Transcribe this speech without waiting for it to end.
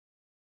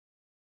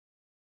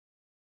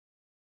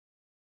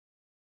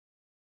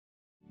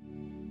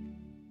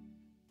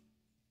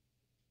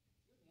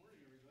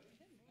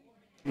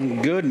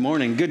Good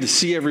morning. Good to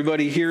see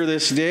everybody here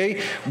this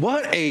day.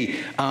 What a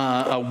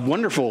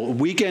wonderful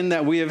weekend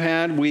that we have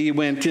had. We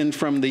went in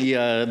from the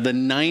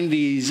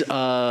 90s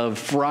of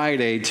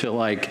Friday to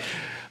like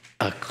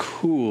a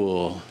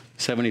cool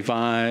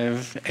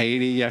 75,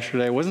 80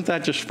 yesterday. Wasn't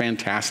that just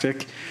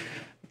fantastic?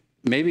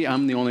 Maybe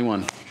I'm the only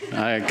one,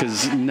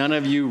 because none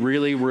of you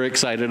really were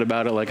excited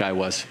about it like I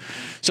was.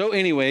 So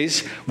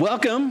anyways,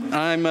 welcome.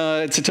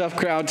 It's a tough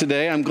crowd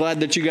today. I'm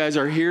glad that you guys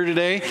are here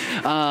today.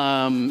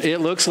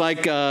 It looks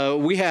like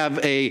we have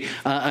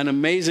an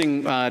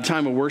amazing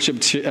time of worship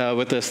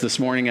with us this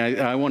morning.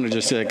 I want to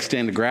just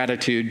extend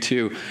gratitude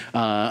to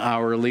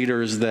our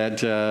leaders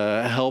that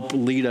help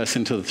lead us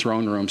into the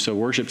throne room. So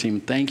worship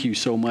team, thank you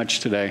so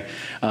much today.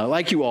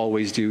 Like you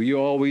always do. You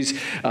always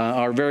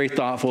are very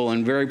thoughtful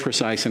and very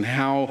precise in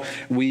how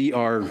we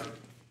are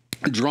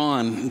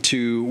drawn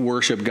to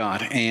worship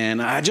God.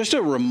 And just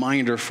a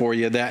reminder for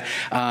you that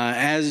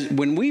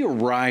when we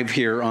arrive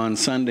here on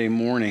Sunday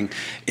morning,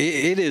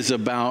 it is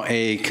about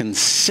a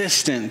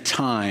consistent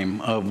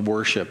time of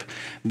worship,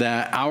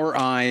 that our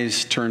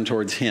eyes turn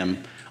towards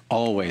Him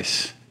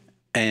always.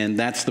 And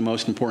that's the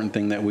most important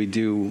thing that we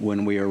do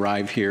when we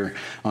arrive here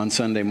on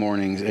Sunday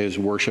mornings, is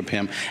worship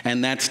Him.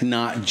 And that's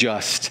not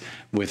just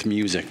with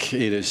music.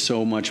 It is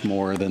so much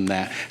more than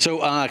that.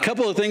 So a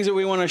couple of things that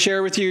we want to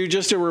share with you.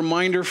 Just a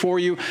reminder for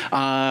you.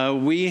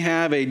 We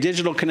have a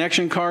digital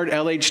connection card,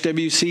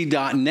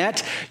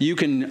 lhwc.net. You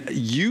can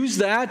use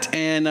that,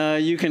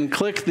 and you can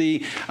click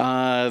the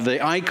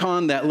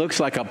icon that looks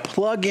like a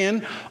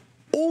plug-in,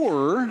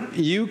 or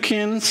you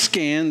can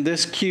scan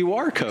this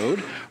QR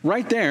code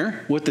right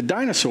there with the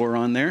dinosaur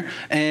on there,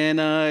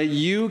 and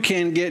you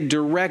can get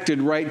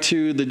directed right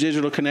to the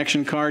digital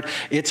connection card.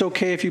 It's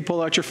okay if you pull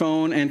out your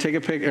phone and take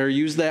a pic, or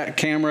use that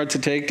camera to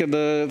take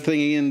the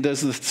thingy and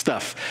does the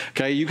stuff.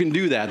 Okay, you can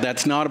do that.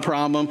 That's not a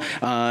problem.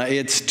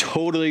 It's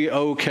totally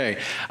okay.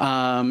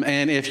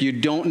 And if you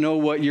don't know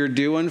what you're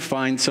doing,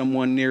 find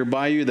someone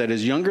nearby you that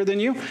is younger than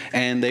you,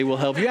 and they will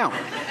help you out.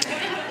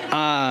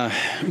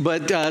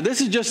 But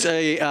this is just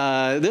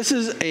this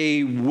is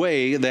a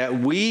way that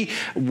we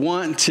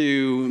want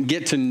to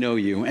get to know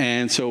you,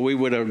 and so we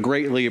would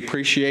greatly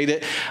appreciate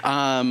it.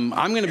 I'm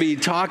going to be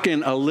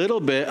talking a little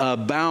bit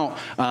about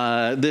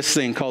this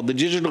thing called the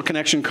Digital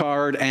Connection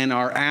Card and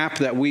our app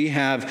that we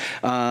have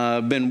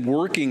been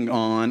working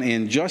on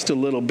in just a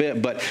little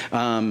bit. But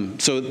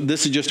so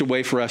this is just a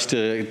way for us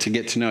to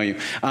get to know you.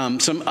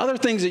 Some other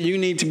things that you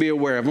need to be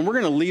aware of, and we're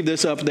going to leave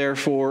this up there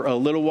for a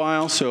little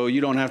while, so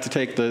you don't have to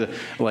take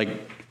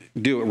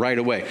do it right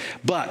away.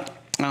 But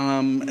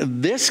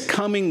this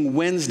coming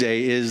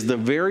Wednesday is the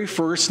very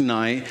first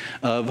night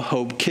of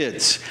Hope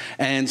Kids.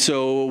 And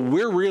so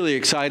we're really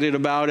excited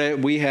about it.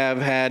 We have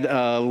had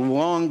a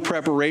long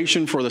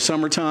preparation for the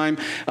summertime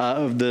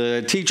of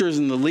the teachers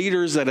and the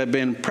leaders that have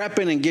been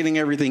prepping and getting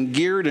everything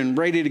geared and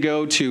ready to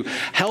go to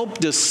help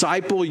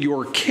disciple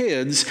your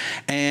kids.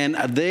 And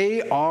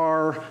they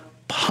are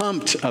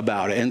pumped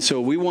about it. And so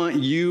we want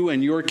you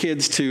and your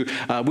kids to,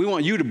 we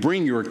want you to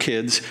bring your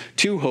kids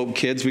to Hope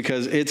Kids,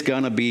 because it's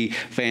going to be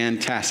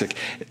fantastic.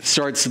 It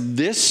starts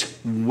this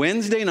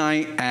Wednesday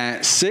night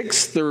at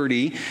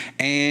 6:30.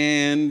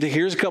 And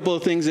here's a couple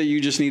of things that you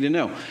just need to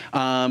know.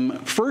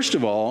 First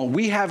of all,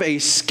 we have a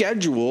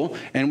schedule,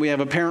 and we have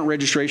a parent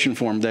registration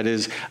form that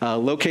is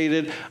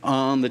located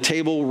on the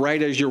table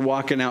right as you're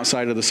walking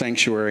outside of the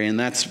sanctuary. And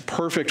that's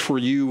perfect for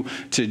you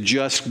to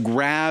just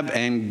grab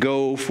and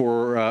go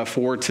for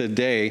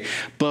today.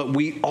 But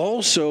we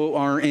also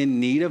are in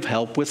need of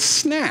help with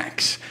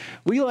snacks.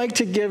 We like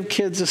to give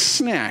kids a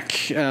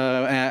snack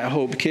at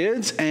Hope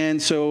Kids,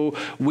 and so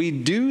we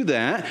do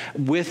that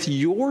with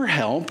your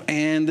help,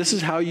 and this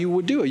is how you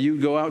would do it. You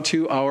go out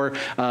to our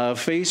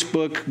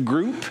Facebook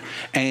group,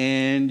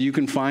 and you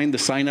can find the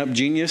Sign Up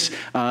Genius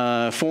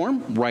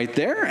form right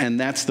there, and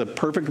that's the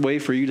perfect way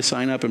for you to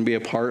sign up and be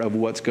a part of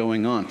what's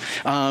going on.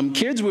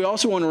 Kids, we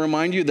also want to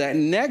remind you that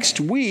next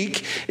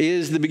week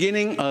is the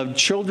beginning of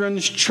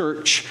Children's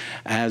Church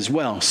as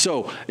well.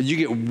 So you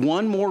get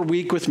one more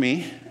week with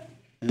me.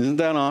 Isn't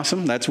that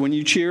awesome? That's when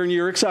you cheer and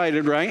you're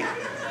excited, right?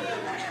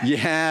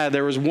 Yeah,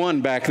 there was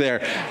one back there.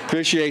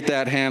 Appreciate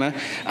that, Hannah.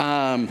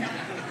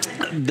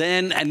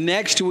 Then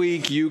next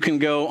week you can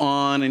go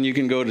on and you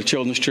can go to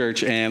Children's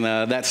Church, and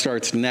that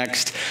starts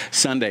next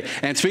Sunday.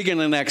 And speaking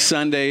of next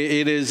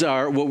Sunday, it is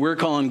what we're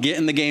calling Get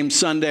in the Game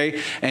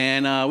Sunday,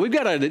 and we've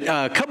got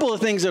a couple of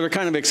things that are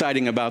kind of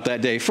exciting about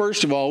that day.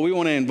 First of all, we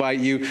want to invite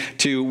you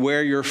to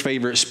wear your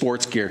favorite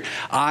sports gear.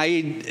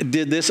 I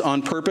did this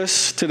on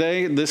purpose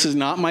today. This is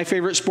not my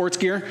favorite sports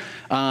gear,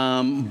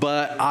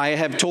 but I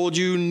have told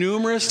you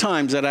numerous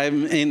times that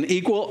I'm an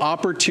equal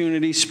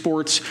opportunity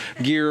sports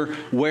gear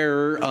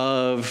wearer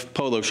of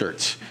polo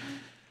shirts.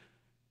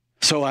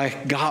 So I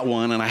got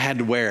one and I had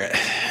to wear it.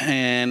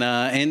 And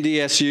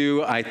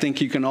NDSU, I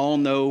think you can all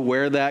know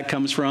where that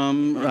comes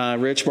from.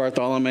 Rich,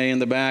 Bartholomew in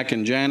the back,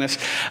 and Janice.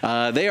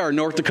 They are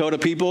North Dakota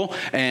people,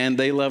 and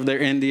they love their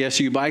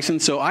NDSU bison.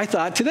 So I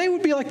thought today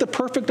would be like the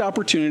perfect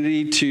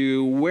opportunity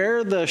to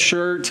wear the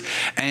shirt,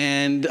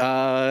 and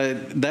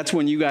that's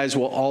when you guys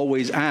will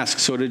always ask,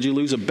 so did you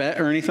lose a bet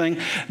or anything?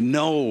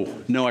 No,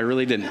 I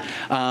really didn't.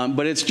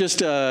 But it's just,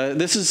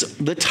 this is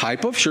the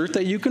type of shirt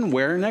that you can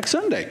wear next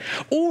Sunday.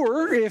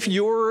 Or if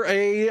you're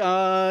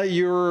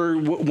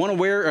want to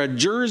wear a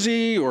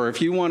jersey, or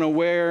if you want to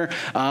wear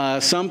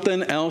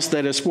something else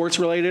that is sports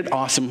related,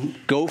 awesome,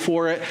 go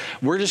for it.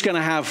 We're just going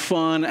to have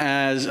fun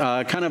as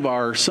kind of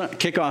our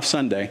kickoff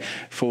Sunday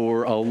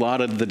for a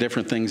lot of the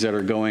different things that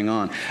are going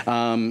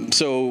on.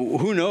 So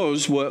who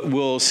knows what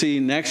we'll see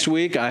next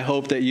week. I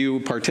hope that you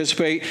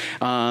participate.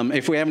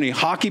 If we have any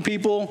hockey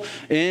people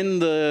in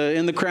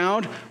the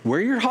crowd,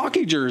 wear your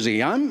hockey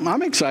jersey.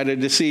 I'm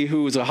excited to see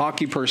who is a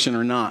hockey person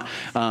or not.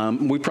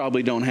 We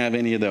probably don't have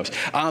any of those.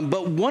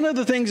 But one of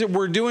the things that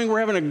we're doing, we're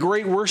having a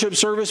great worship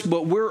service,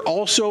 but we're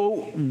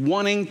also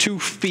wanting to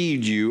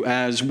feed you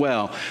as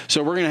well.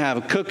 So we're going to have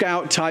a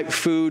cookout type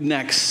food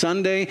next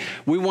Sunday.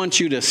 We want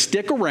you to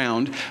stick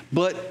around,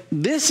 but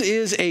this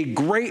is a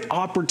great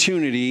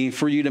opportunity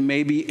for you to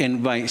maybe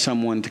invite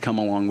someone to come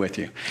along with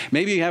you.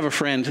 Maybe you have a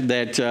friend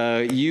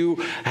that you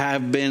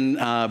have been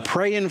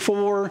praying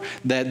for,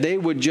 that they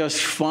would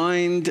just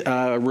find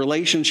a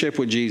relationship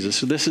with Jesus.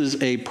 So this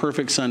is a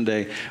perfect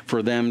Sunday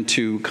for them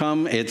to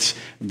come. It's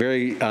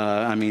very,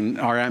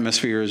 our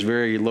atmosphere is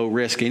very low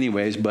risk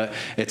anyways, but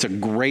it's a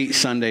great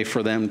Sunday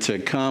for them to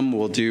come.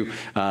 We'll do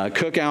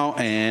cookout,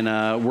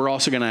 and we're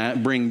also going to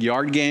bring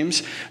yard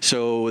games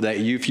so that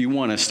if you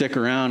want to stick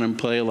around and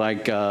play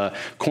like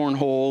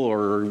cornhole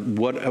or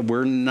what,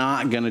 we're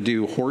not going to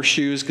do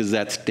horseshoes because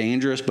that's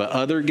dangerous, but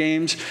other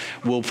games,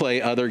 we'll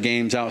play other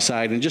games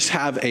outside and just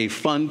have a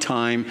fun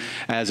time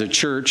as a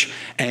church.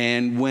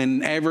 And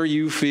whenever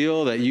you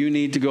feel that you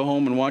need to go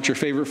home and watch your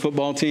favorite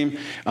football team,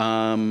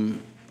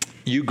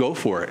 you go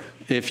for it.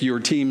 If your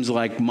team's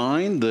like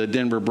mine, the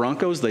Denver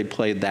Broncos, they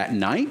played that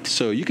night,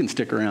 so you can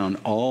stick around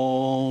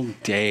all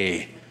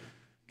day,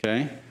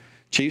 okay?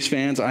 Chiefs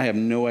fans, I have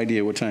no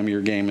idea what time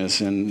your game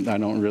is, and I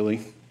don't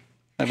really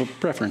have a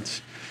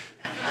preference.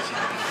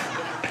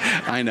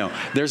 I know.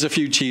 There's a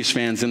few Chiefs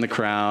fans in the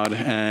crowd,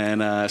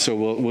 and so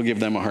we'll give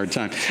them a hard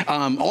time.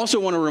 Also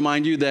want to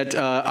remind you that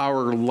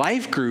our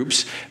life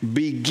groups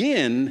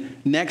begin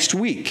next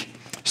week.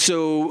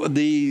 So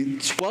the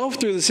 12th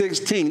through the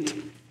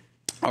 16th,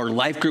 our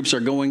life groups are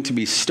going to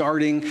be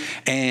starting,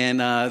 and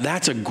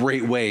that's a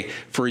great way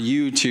for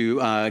you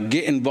to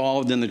get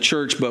involved in the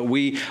church. But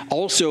we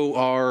also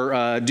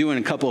are doing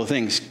a couple of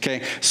things,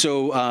 okay?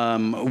 So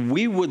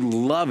we would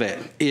love it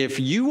if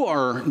you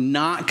are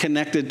not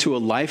connected to a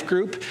life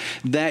group,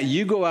 that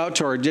you go out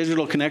to our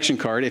digital connection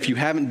card, if you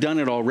haven't done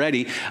it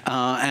already,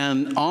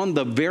 and on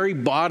the very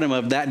bottom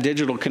of that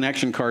digital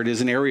connection card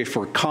is an area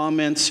for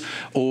comments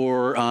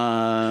or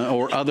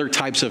other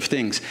types of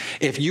things.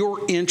 If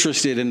you're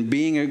interested in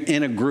being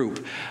in a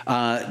group,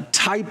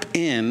 type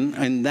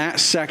in that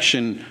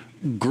section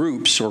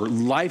groups or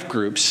life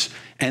groups,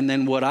 and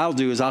then what I'll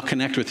do is I'll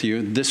connect with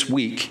you this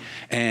week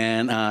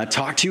and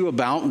talk to you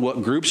about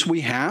what groups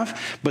we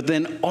have. But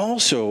then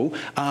also,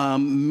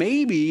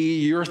 maybe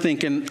you're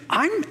thinking,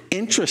 I'm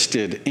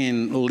interested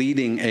in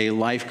leading a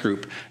life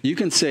group. You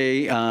can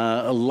say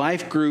a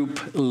life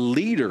group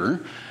leader,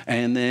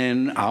 and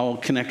then I'll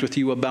connect with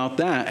you about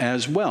that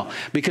as well.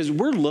 Because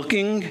we're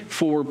looking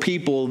for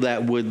people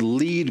that would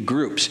lead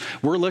groups.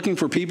 We're looking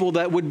for people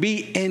that would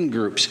be in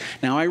groups.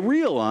 Now, I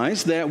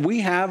realize that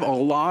we have a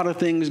lot of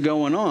things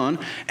going on,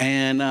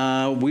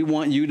 and we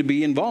want you to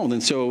be involved.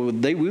 And so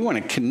we want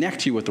to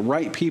connect you with the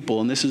right people,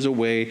 and this is a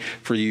way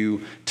for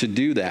you to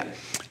do that.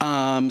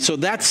 So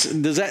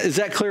is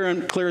that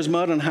clear as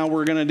mud on how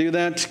we're going to do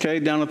that? Okay,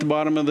 down at the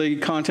bottom of the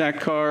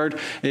contact card,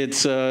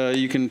 it's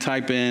you can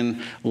type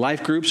in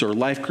life groups or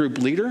life group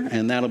leader,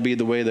 and that'll be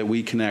the way that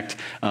we connect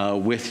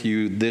with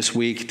you this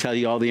week, tell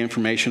you all the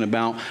information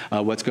about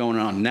what's going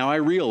on. Now, I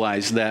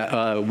realize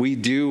that we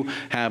do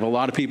have a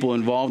lot of people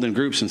involved in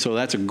groups, and so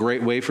that's a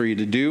great way for you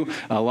to do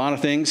a lot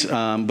of things,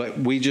 but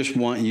we just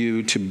want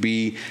you to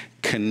be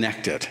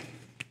connected.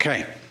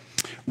 Okay.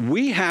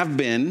 We have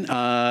been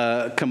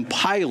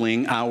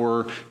compiling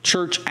our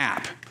church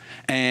app.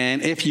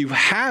 And if you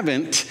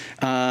haven't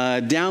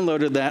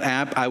downloaded that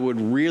app, I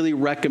would really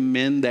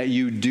recommend that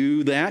you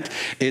do that.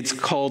 It's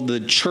called the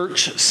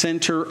Church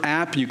Center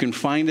app. You can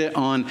find it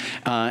on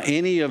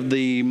any of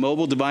the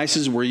mobile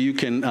devices where you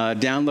can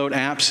download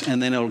apps,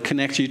 and then it'll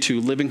connect you to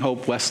Living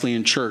Hope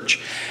Wesleyan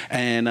Church.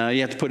 And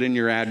you have to put in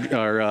your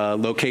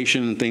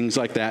location and things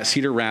like that,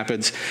 Cedar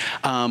Rapids.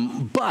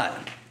 But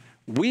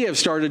we have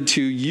started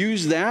to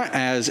use that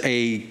as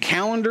a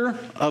calendar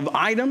of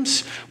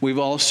items. We've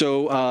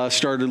also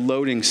started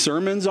loading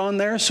sermons on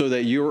there so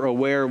that you're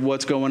aware of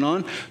what's going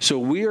on. So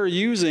we are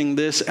using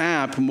this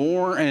app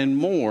more and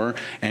more,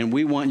 and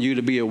we want you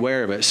to be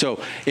aware of it.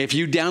 So if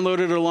you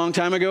downloaded it a long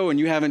time ago and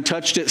you haven't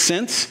touched it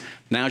since,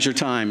 now's your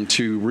time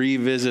to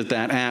revisit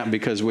that app,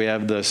 because we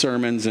have the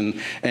sermons and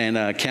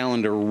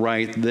calendar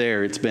right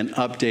there. It's been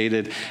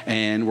updated,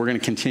 and we're going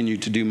to continue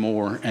to do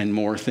more and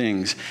more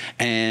things.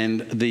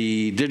 And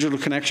the digital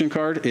connection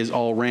card is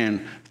all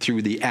ran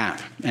through the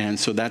app. And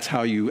so that's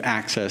how you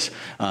access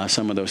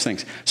some of those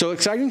things. So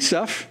exciting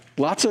stuff.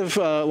 Lots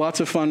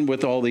of fun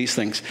with all these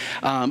things.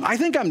 I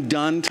think I'm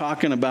done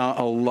talking about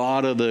a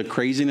lot of the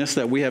craziness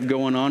that we have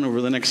going on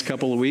over the next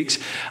couple of weeks.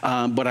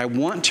 But I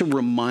want to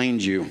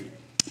remind you,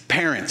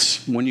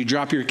 parents, when you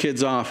drop your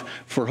kids off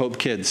for Hope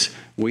Kids,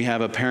 we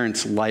have a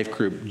parents' life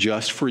group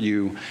just for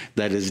you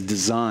that is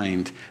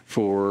designed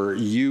for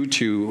you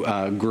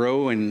to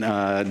grow in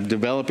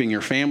developing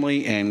your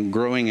family and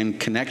growing in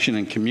connection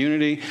and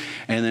community.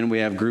 And then we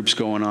have groups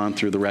going on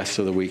through the rest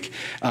of the week.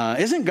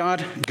 Isn't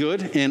God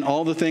good in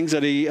all the things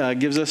that he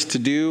gives us to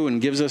do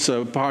and gives us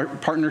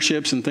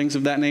partnerships and things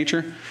of that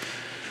nature?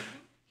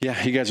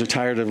 Yeah, you guys are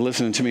tired of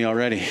listening to me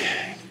already.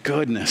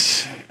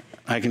 Goodness.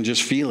 I can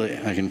just feel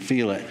it. I can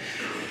feel it.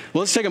 Well,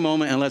 let's take a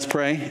moment and let's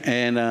pray,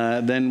 and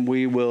then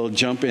we will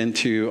jump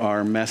into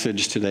our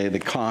message today, the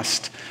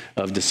cost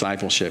of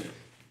discipleship.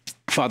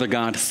 Father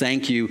God,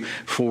 thank you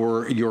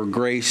for your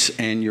grace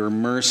and your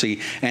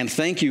mercy, and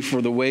thank you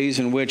for the ways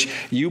in which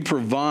you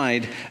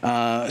provide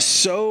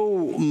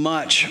so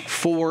much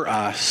for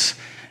us,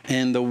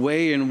 and the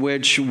way in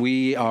which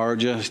we are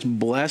just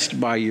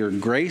blessed by your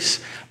grace,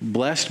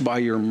 blessed by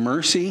your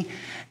mercy.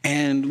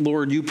 And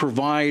Lord, you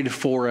provide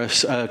for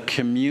us a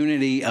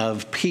community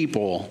of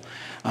people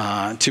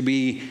to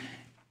be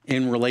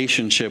in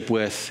relationship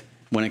with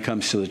when it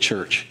comes to the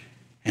church.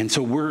 And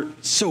so we're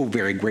so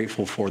very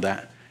grateful for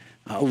that.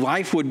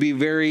 Life would be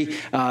very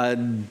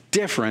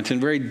different and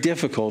very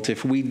difficult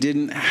if we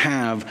didn't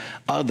have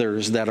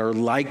others that are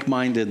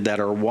like-minded, that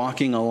are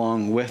walking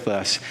along with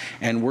us.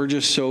 And we're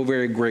just so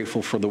very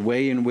grateful for the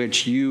way in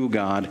which you,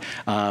 God,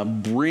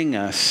 bring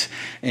us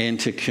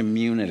into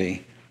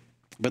community.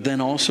 But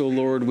then also,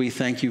 Lord, we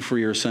thank you for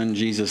your son,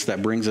 Jesus,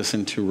 that brings us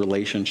into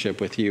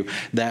relationship with you,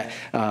 that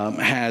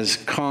has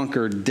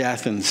conquered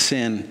death and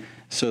sin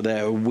so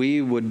that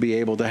we would be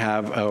able to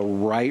have a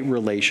right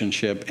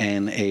relationship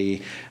and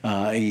a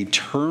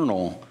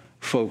eternal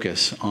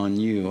focus on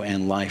you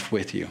and life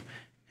with you.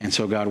 And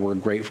so, God, we're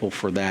grateful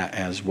for that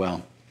as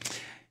well.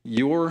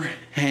 Your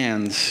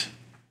hands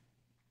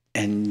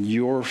and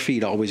your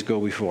feet always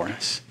go before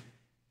us,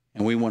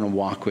 and we want to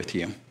walk with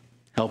you.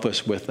 Help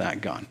us with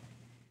that, God.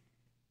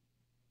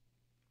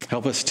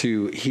 Help us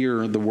to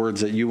hear the words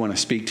that you want to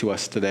speak to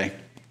us today,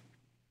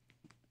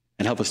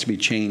 and help us to be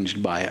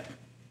changed by it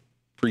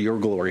for your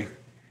glory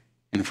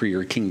and for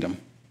your kingdom.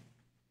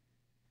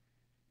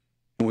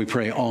 And we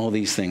pray all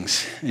these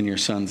things in your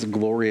son's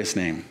glorious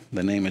name,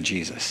 the name of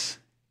Jesus.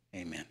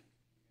 Amen.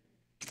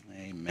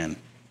 Amen.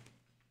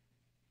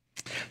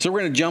 So we're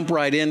going to jump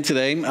right in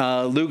today.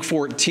 Luke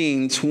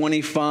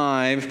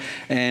 14:25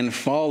 and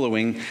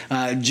following.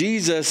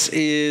 Jesus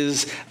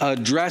is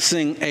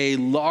addressing a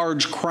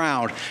large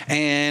crowd.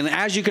 And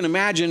as you can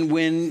imagine,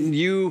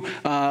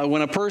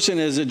 when a person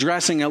is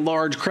addressing a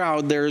large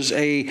crowd, there's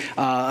a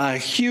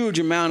huge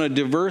amount of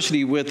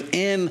diversity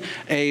within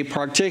a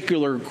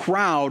particular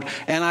crowd.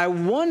 And I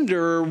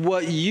wonder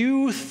what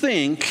you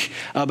think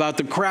about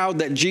the crowd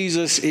that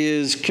Jesus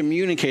is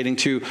communicating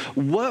to.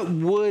 What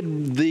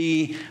would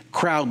the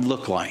crowd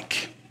look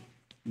like?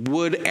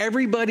 Would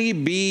everybody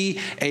be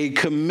a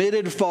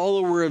committed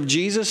follower of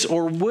Jesus,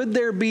 or would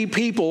there be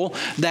people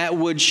that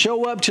would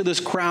show up to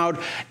this crowd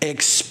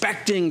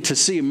expecting to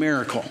see a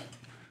miracle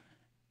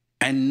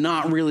and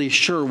not really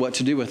sure what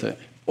to do with it?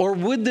 Or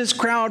would this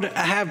crowd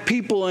have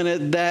people in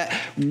it that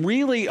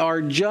really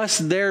are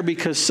just there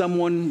because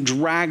someone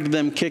dragged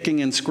them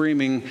kicking and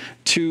screaming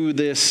to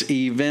this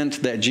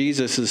event that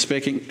Jesus is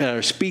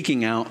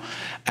speaking out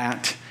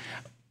at?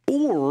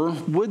 Or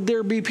would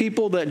there be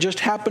people that just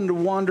happened to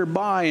wander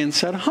by and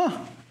said,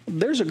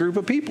 there's a group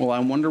of people. I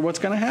wonder what's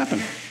going to happen.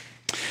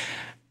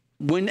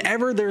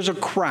 Whenever there's a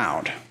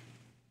crowd,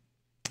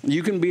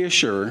 you can be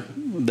assured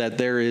that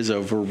there is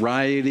a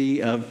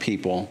variety of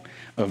people,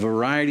 a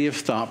variety of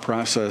thought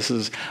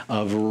processes,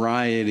 a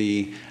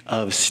variety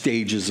of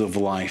stages of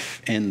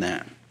life in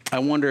that. I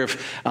wonder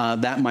if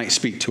that might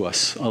speak to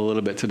us a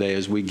little bit today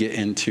as we get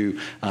into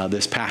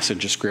this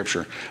passage of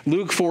Scripture.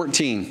 Luke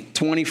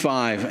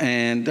 14:25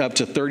 and up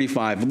to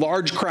 35.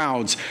 Large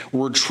crowds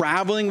were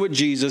traveling with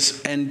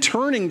Jesus, and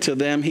turning to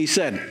them, he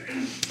said,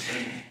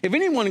 "If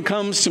anyone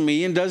comes to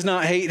me and does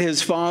not hate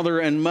his father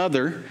and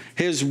mother,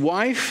 his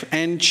wife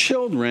and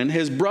children,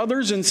 his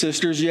brothers and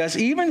sisters, yes,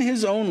 even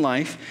his own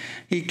life,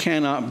 he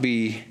cannot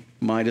be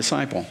my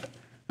disciple."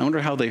 I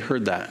wonder how they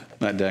heard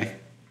that day.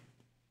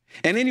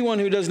 "And anyone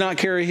who does not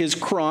carry his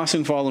cross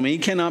and follow me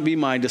cannot be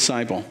my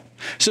disciple.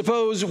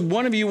 Suppose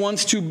one of you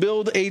wants to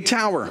build a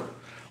tower.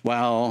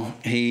 Will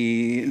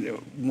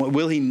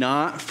he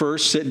not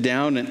first sit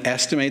down and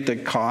estimate the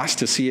cost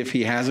to see if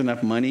he has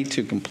enough money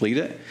to complete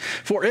it?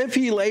 For if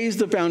he lays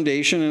the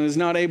foundation and is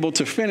not able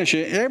to finish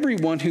it,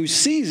 everyone who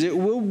sees it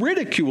will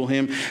ridicule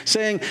him,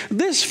 saying,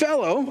 "This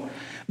fellow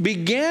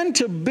began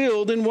to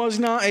build and was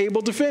not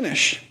able to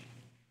finish."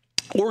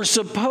 Or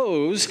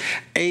suppose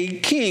a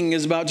king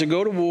is about to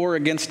go to war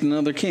against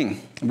another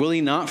king. Will he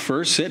not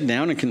first sit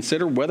down and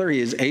consider whether he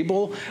is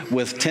able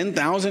with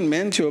 10,000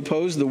 men to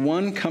oppose the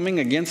one coming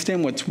against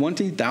him with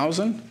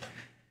 20,000?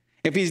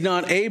 If he's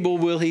not able,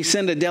 will he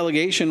send a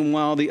delegation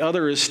while the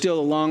other is still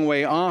a long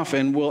way off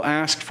and will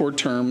ask for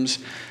terms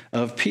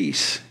of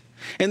peace?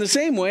 In the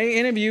same way,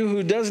 any of you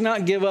who does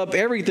not give up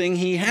everything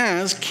he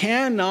has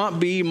cannot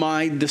be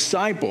my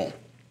disciple.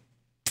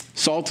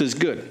 Salt is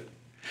good.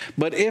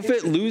 But if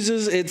it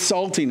loses its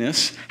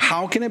saltiness,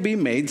 how can it be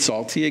made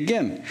salty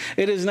again?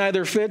 It is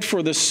neither fit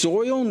for the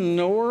soil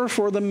nor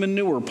for the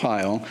manure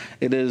pile.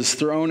 It is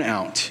thrown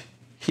out.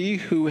 He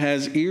who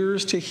has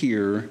ears to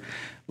hear,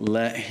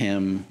 let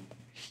him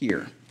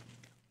hear.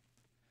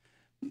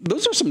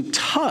 Those are some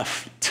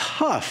tough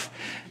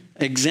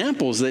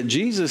examples that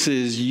Jesus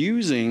is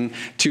using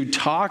to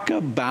talk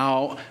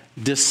about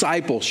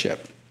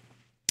discipleship.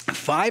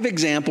 5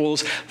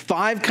 examples,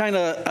 5 kind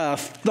of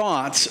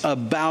thoughts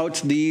about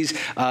these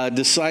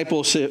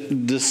discipleship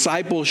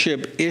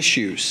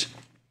issues.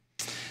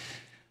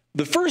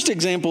 The first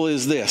example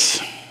is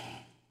this.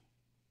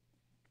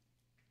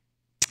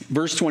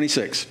 Verse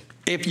 26.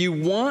 If you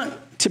want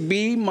to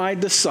be my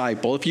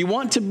disciple, if you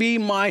want to be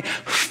my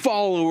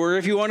follower,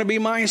 if you want to be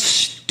my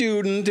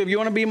student, if you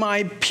want to be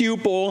my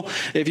pupil,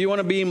 if you want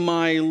to be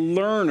my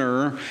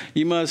learner,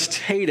 you must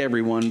hate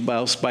everyone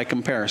else by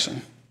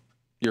comparison.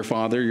 Your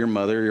father, your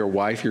mother, your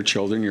wife, your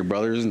children, your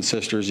brothers and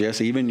sisters, yes,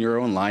 even your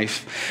own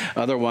life.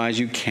 Otherwise,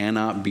 you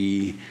cannot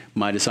be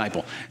my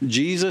disciple.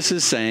 Jesus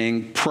is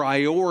saying,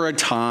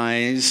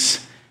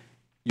 prioritize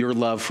your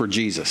love for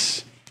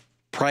Jesus.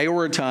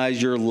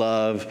 Prioritize your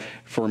love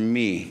for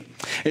me.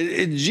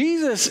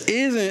 Jesus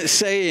isn't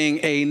saying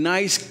a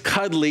nice,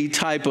 cuddly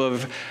type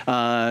of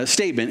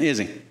statement, is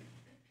he?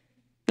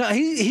 No,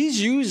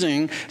 he's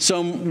using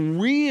some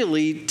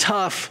really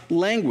tough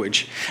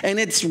language, and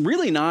it's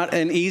really not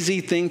an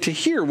easy thing to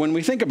hear when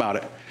we think about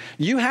it.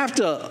 You have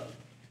to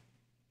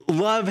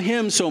love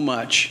him so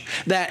much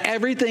that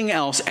everything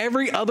else,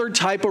 every other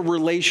type of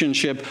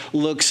relationship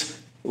looks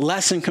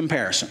less in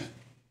comparison,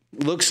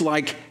 looks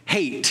like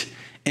hate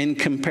in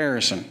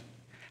comparison.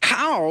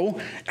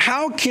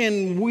 How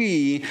can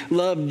we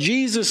love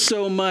Jesus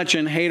so much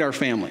and hate our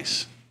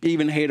families,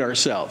 even hate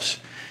ourselves?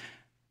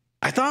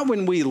 I thought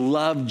when we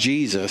love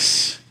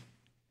Jesus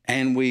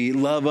and we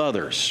love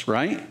others,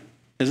 right?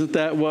 Isn't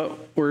that what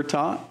we're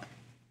taught?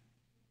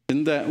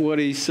 Isn't that what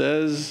he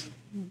says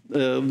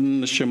in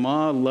the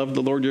Shema? Love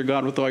the Lord your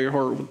God with all your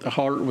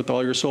heart, with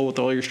all your soul, with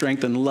all your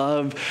strength, and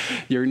love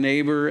your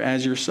neighbor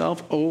as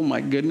yourself. Oh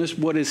my goodness,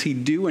 what is he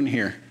doing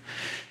here?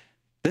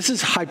 This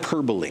is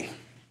hyperbole.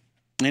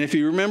 And if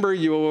you remember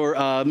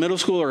your middle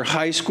school or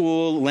high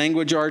school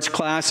language arts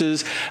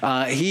classes,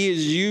 he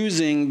is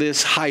using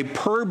this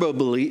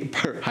hyperbole.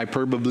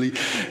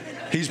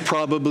 He's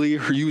probably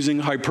using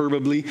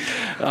hyperbole.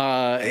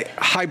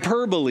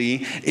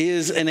 Hyperbole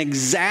is an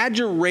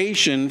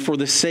exaggeration for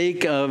the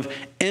sake of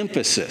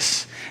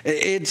emphasis.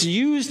 It's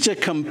used to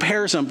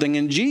compare something,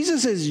 and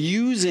Jesus is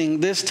using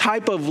this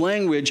type of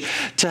language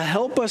to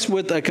help us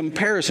with a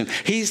comparison.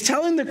 He's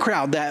telling the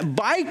crowd that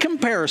by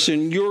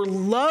comparison, your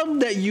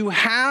love that you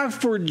have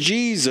for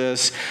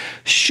Jesus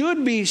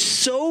should be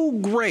so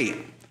great,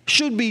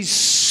 should be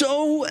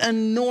so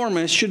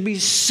enormous, should be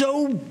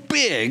so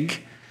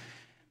big,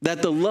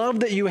 that the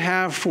love that you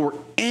have for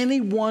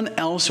anyone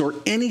else or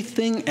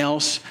anything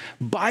else,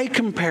 by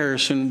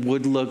comparison,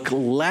 would look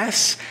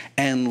less,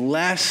 and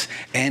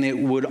it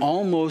would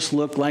almost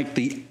look like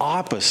the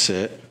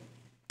opposite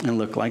and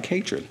look like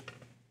hatred.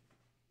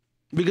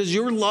 Because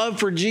your love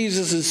for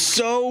Jesus is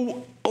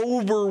so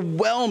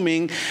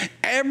overwhelming,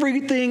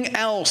 everything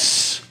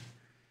else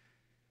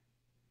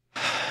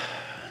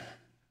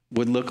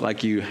would look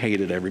like you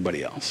hated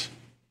everybody else.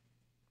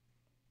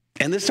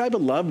 And this type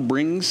of love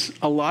brings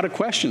a lot of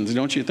questions,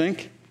 don't you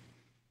think?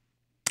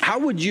 How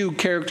would you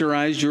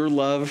characterize your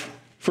love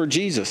for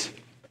Jesus?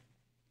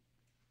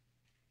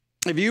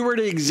 If you were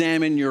to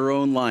examine your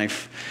own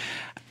life,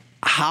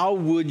 how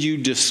would you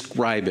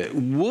describe it?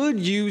 Would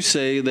you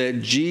say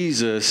that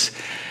Jesus,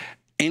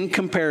 in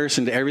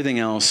comparison to everything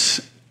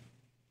else,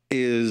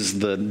 is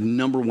the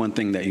number one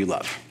thing that you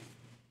love?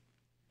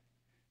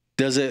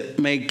 Does it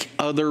make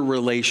other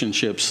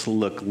relationships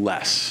look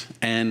less?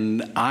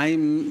 And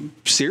I'm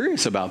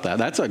serious about that.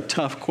 That's a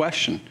tough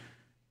question.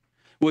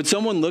 Would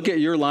someone look at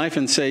your life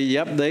and say,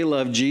 yep, they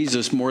love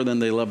Jesus more than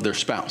they love their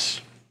spouse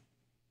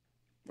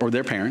or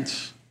their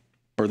parents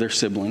or their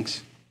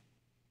siblings?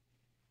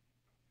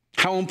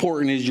 How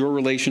important is your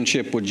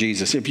relationship with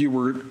Jesus? If you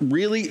were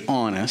really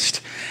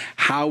honest,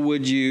 how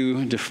would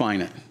you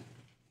define it?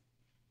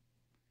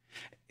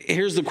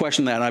 here's the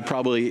question that I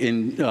probably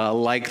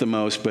like the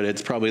most, but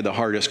it's probably the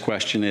hardest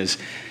question is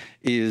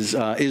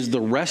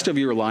the rest of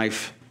your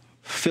life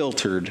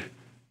filtered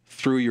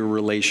through your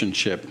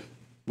relationship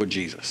with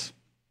Jesus?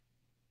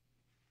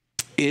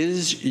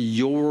 Is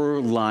your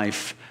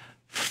life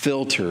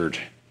filtered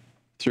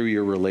through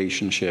your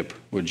relationship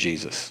with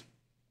Jesus?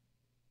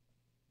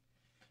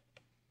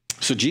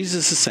 So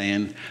Jesus is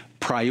saying,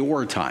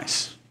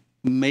 prioritize.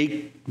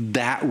 Make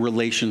that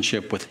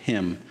relationship with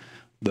him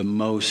the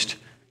most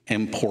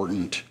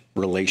important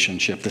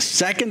relationship. The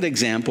second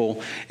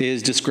example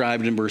is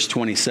described in verse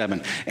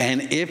 27.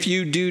 And if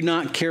you do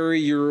not carry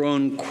your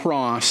own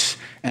cross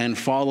and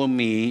follow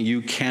me,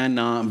 you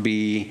cannot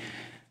be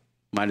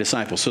my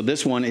disciple. So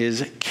this one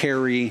is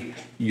carry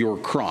your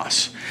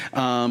cross.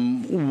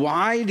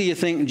 Why do you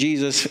think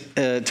Jesus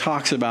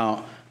talks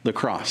about the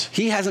cross?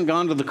 He hasn't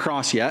gone to the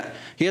cross yet.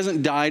 He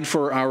hasn't died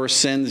for our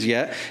sins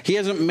yet. He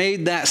hasn't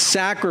made that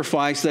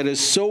sacrifice that is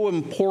so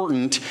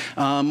important.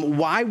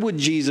 Why would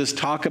Jesus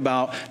talk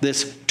about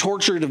this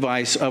torture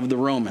device of the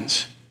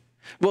Romans?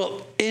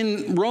 Well,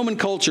 in Roman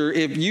culture,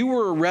 if you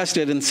were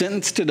arrested and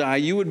sentenced to die,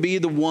 you would be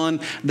the one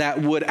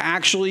that would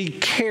actually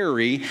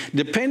carry,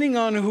 depending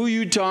on who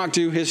you talk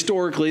to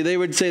historically, they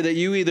would say that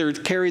you either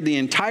carried the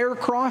entire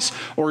cross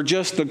or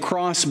just the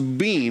cross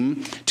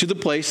beam to the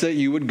place that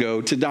you would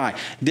go to die.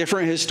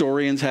 Different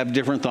historians have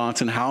different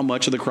thoughts on how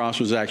much of the cross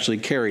was actually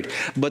carried.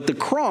 But the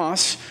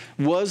cross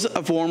was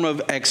a form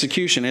of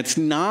execution. It's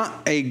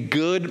not a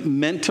good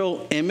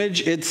mental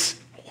image. It's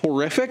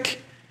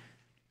horrific.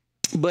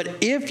 But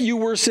if you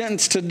were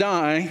sentenced to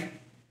die,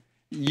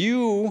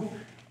 you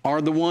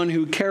are the one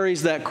who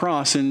carries that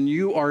cross, and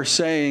you are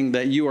saying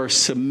that you are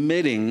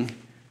submitting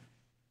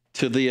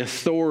to the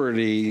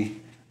authority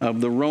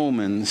of the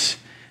Romans,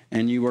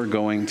 and you are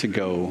going to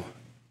go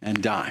and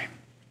die.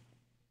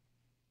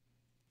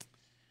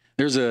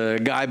 There's a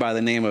guy by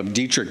the name of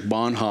Dietrich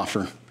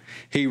Bonhoeffer.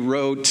 He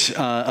wrote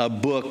a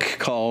book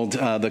called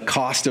The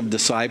Cost of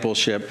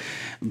Discipleship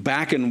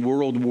back in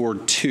World War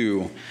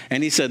II,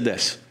 and he said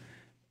this: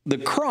 the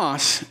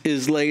cross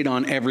is laid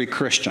on every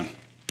Christian.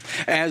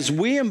 As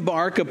we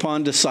embark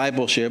upon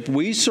discipleship,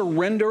 we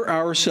surrender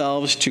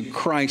ourselves to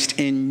Christ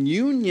in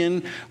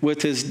union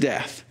with his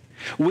death.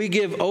 We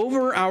give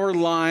over our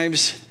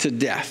lives to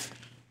death.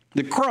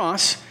 The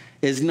cross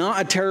is not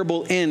a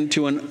terrible end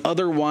to an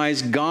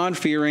otherwise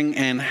God-fearing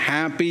and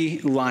happy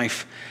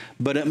life,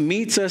 but it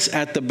meets us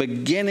at the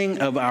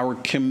beginning of our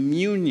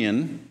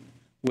communion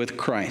with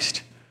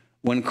Christ.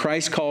 When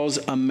Christ calls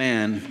a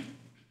man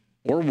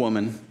or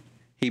woman,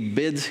 he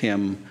bids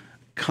him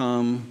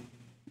come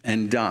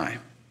and die.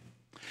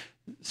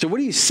 So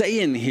what he's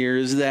saying here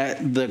is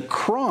that the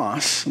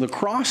cross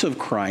of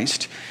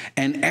Christ,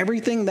 and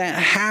everything that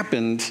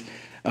happened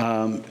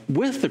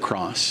with the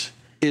cross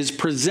is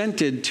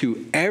presented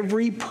to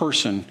every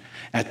person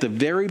at the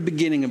very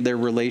beginning of their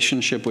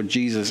relationship with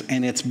Jesus,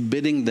 and it's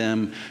bidding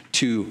them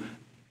to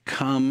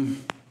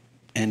come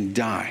and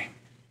die.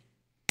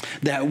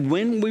 That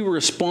when we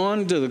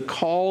respond to the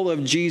call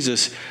of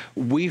Jesus,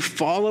 we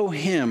follow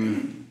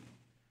him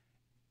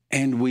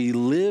and we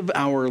live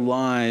our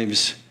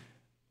lives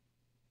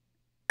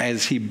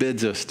as he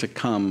bids us to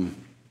come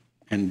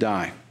and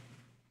die.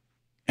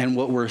 And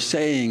what we're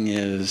saying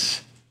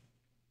is,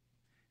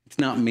 it's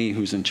not me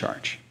who's in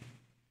charge.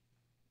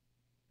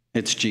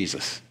 It's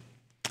Jesus.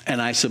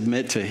 And I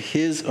submit to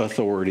his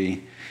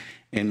authority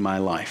in my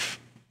life.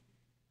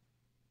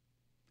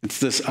 It's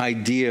this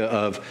idea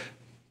of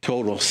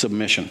total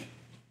submission.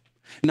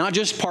 Not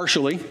just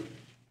partially,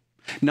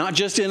 not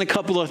just in a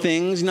couple of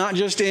things, not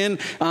just in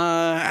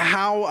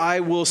how I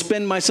will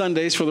spend my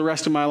Sundays for the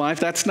rest of my life.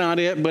 That's not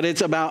it, but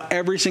it's about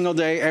every single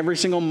day, every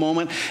single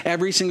moment,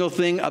 every single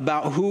thing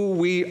about who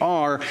we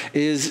are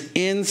is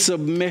in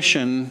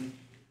submission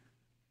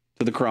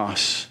to the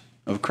cross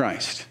of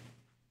Christ.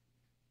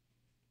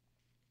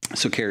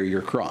 So carry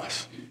your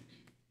cross.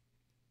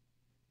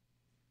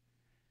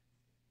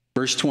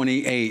 Verse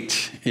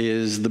 28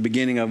 is the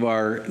beginning of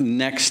our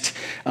next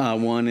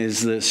one,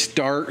 is the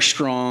start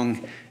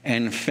strong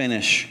and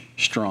finish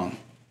strong.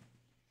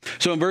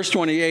 So in verse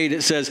 28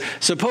 it says,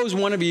 suppose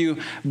one of you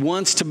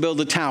wants to build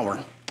a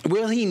tower.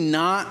 Will he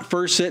not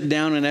first sit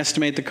down and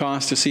estimate the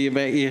cost to see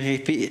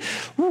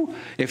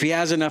if he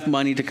has enough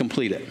money to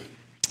complete it?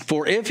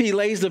 For if he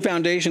lays the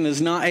foundation and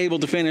is not able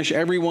to finish,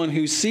 everyone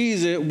who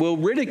sees it will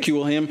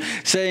ridicule him,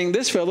 saying,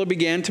 this fellow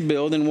began to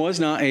build and was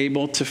not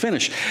able to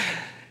finish.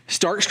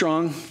 Start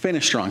strong,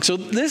 finish strong. So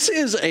this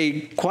is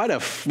quite a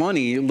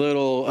funny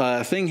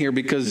little thing here,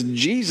 because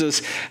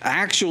Jesus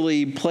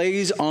actually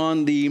plays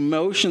on the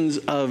emotions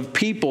of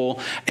people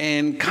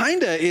and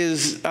kind of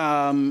is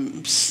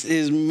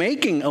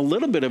making a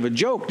little bit of a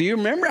joke. Do you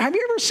remember? Have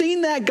you ever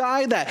seen that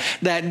guy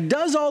that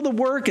does all the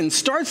work and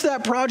starts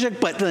that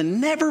project but then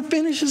never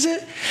finishes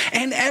it?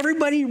 And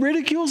everybody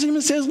ridicules him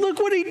and says, look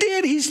what he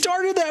did. He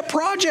started that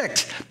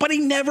project, but he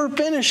never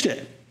finished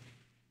it.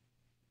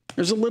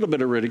 There's a little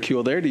bit of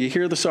ridicule there. Do you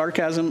hear the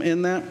sarcasm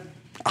in that?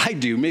 I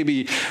do.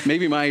 Maybe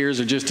my ears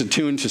are just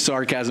attuned to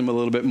sarcasm a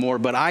little bit more,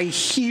 but I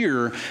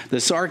hear the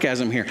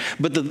sarcasm here.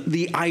 But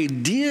the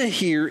idea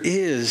here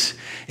is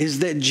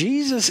that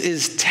Jesus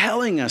is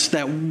telling us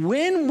that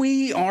when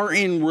we are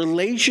in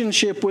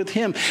relationship with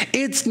him,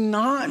 it's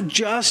not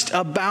just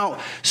about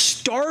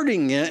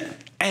starting it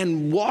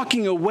and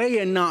walking away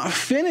and not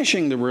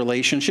finishing the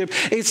relationship.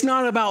 It's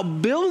not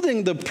about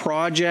building the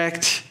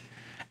project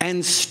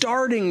and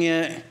starting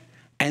it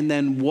and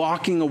then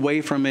walking away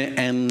from it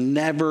and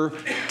never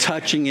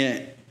touching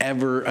it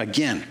ever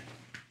again.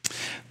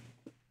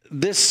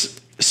 This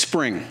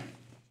spring,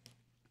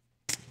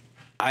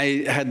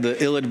 I had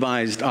the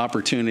ill-advised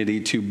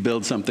opportunity to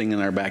build something in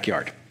our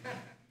backyard.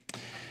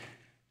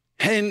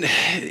 And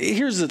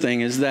here's the thing,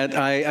 is that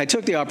I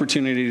took the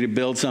opportunity to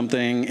build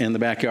something in the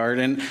backyard,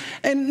 and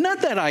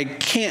not that I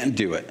can't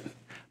do it,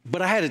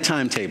 but I had a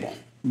timetable,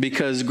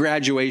 because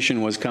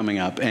graduation was coming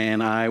up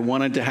and I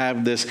wanted to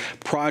have this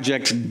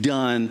project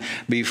done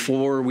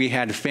before we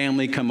had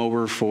family come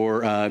over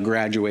for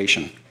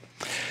graduation.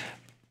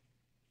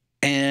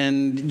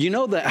 And you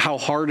know that how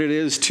hard it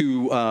is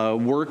to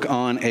work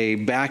on a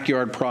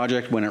backyard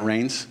project when it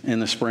rains in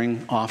the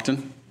spring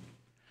often?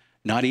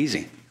 Not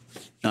easy.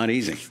 Not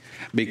easy.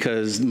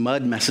 Because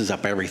mud messes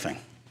up everything.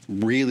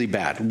 Really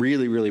bad.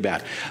 Really, really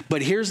bad.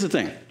 But here's the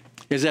thing.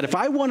 Is that if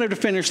I wanted to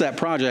finish that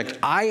project,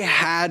 I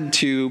had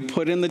to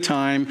put in the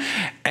time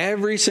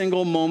every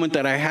single moment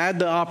that I had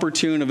the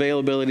opportune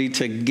availability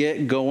to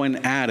get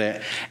going at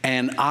it,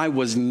 and I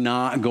was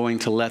not going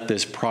to let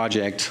this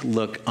project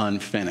look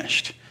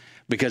unfinished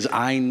because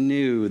I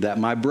knew that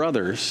my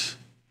brothers,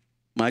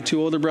 my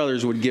two older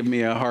brothers, would give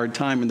me a hard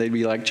time, and they'd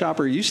be like,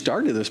 Chopper, you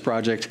started this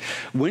project.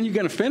 When are you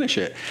going to finish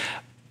it?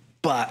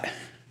 But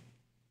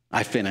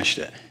I finished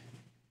it.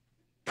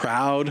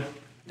 Proud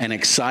and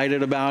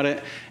excited about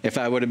it. If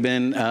I would have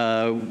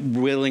been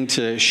willing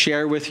to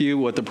share with you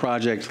what the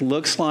project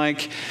looks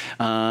like,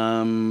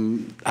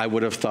 I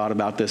would have thought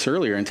about this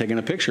earlier and taken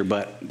a picture,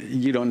 but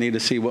you don't need to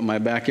see what my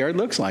backyard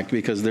looks like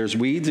because there's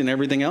weeds and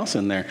everything else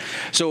in there.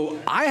 So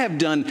I have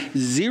done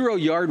zero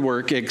yard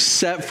work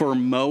except for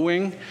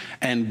mowing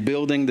and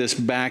building this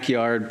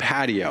backyard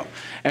patio.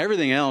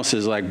 Everything else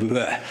is like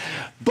bleh.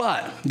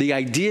 But the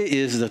idea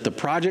is that the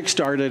project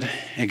started,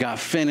 it got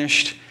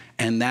finished,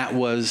 and that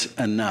was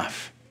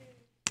enough.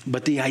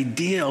 But the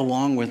idea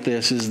along with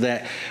this is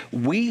that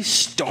we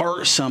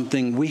start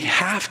something, we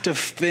have to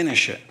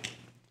finish it.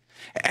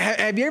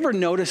 Have you ever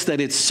noticed that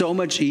it's so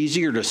much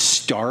easier to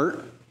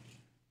start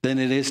than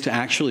it is to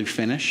actually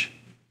finish?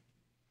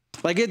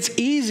 Like it's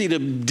easy to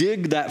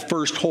dig that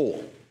first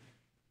hole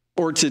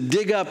or to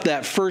dig up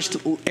that first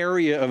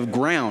area of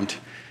ground,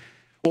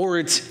 or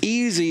it's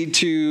easy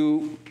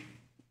to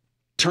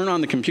turn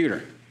on the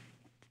computer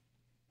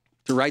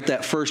to write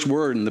that first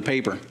word in the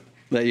paper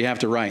that you have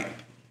to write,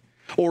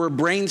 or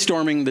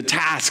brainstorming the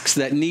tasks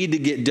that need to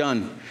get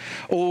done,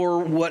 or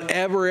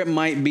whatever it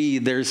might be.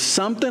 There's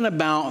something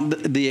about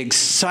the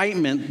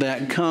excitement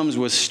that comes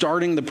with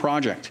starting the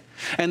project.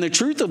 And the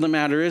truth of the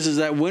matter is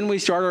that when we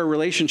start our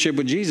relationship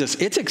with Jesus,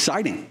 it's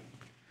exciting.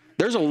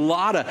 There's a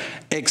lot of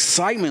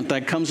excitement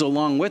that comes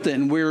along with it,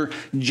 and we're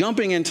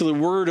jumping into the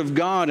Word of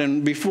God,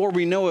 and before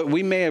we know it,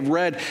 we may have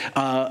read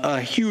a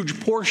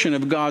huge portion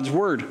of God's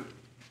Word.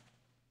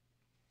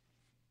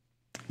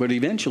 But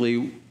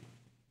eventually,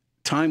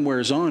 time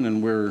wears on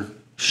and we're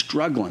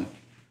struggling.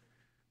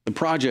 The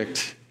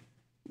project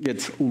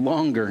gets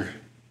longer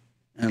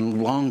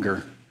and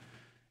longer,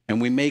 and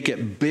we make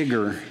it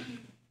bigger.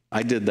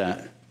 I did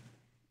that.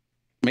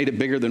 Made it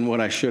bigger than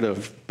what I should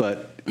have,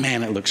 but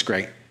man, it looks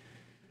great.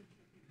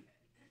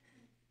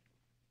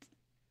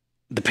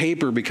 The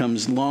paper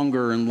becomes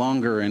longer and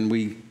longer, and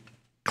we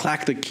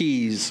clack the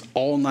keys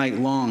all night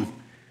long.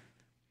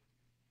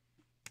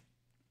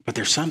 But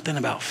there's something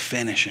about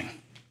finishing.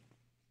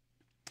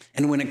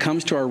 And when it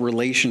comes to our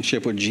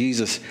relationship with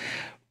Jesus,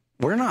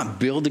 we're not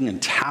building a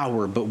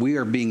tower, but we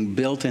are being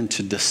built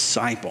into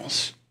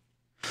disciples.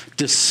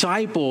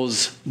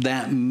 Disciples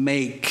that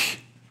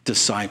make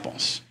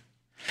disciples.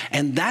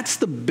 And that's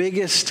the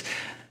biggest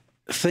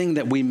thing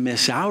that we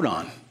miss out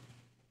on,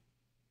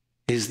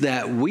 is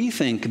that we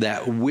think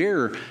that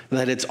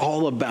it's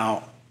all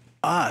about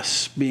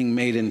us being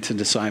made into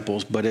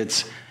disciples, but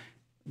it's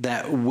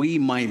that we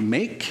might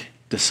make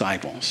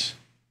disciples.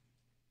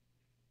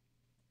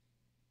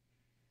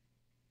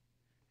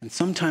 And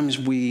sometimes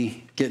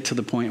we get to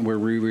the point where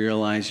we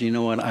realize, you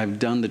know what, I've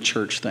done the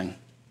church thing.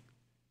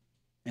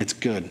 It's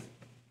good.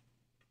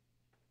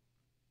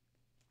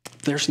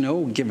 There's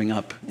no giving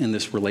up in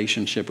this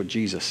relationship with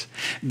Jesus.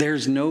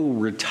 There's no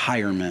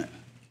retirement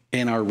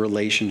in our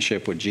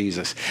relationship with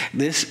Jesus.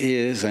 This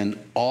is an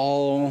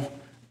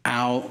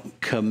all-out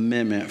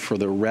commitment for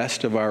the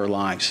rest of our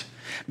lives.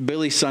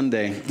 Billy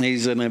Sunday,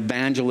 he's an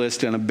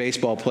evangelist and a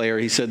baseball player.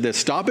 He said this: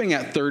 stopping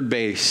at third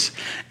base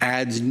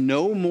adds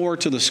no more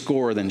to the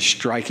score than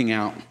striking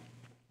out.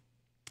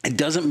 It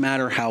doesn't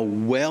matter how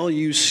well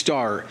you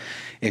start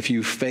if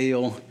you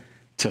fail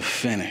to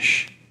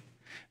finish.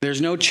 There's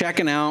no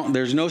checking out.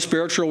 There's no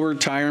spiritual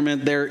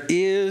retirement. There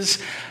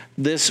is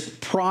this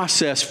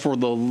process for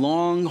the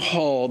long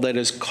haul that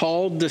is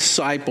called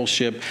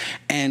discipleship,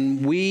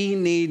 and we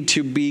need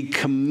to be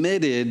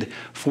committed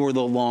for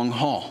the long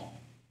haul.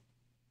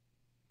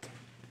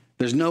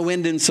 There's no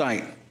end in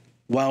sight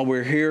while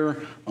we're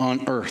here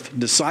on earth.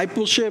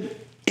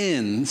 Discipleship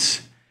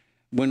ends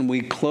when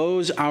we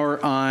close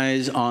our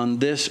eyes on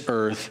this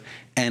earth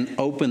and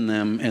open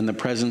them in the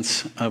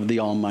presence of the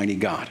Almighty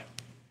God.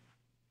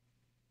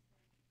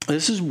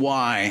 This is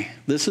why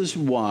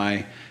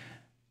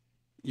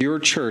your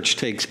church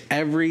takes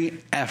every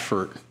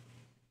effort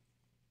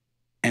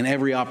and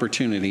every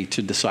opportunity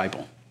to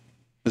disciple.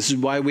 This is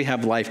why we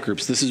have life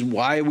groups. This is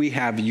why we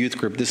have youth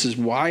group. This is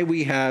why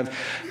we have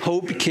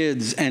Hope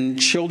Kids and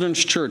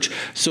Children's Church,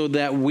 so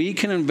that we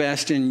can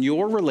invest in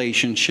your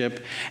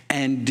relationship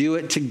and do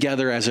it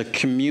together as a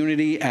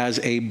community, as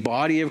a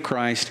body of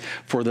Christ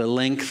for the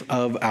length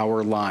of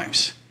our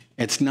lives.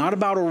 It's not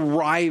about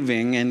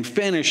arriving and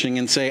finishing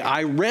and say,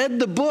 I read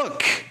the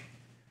book,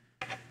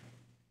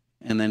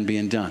 and then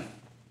being done.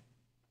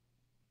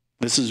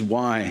 This is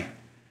why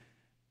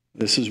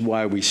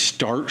we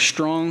start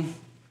strong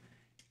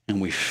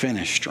and we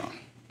finish strong.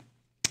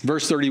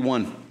 Verse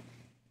 31.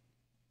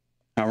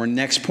 Our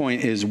next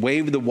point is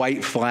wave the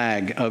white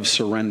flag of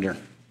surrender.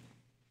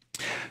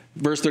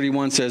 Verse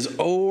 31 says,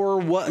 or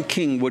what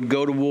king would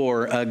go to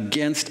war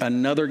against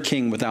another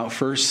king without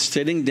first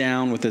sitting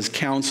down with his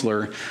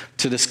counselor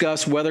to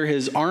discuss whether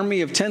his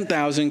army of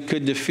 10,000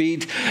 could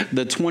defeat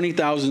the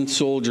 20,000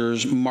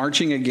 soldiers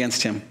marching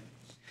against him?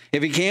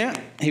 If he can't,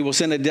 he will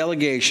send a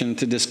delegation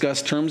to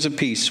discuss terms of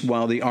peace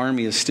while the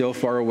army is still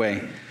far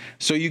away.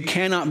 So you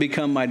cannot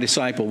become my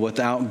disciple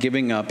without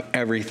giving up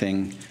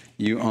everything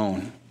you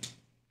own.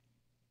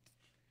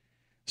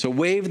 So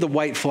wave the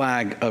white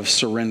flag of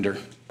surrender.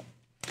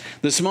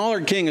 The smaller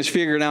king has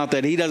figured out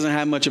that he doesn't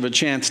have much of a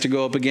chance to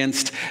go up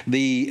against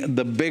the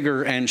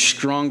bigger and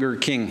stronger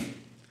king.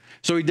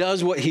 So he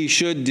does what he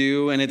should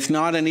do, and it's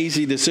not an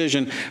easy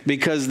decision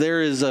because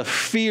there is a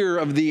fear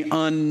of the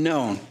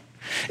unknown.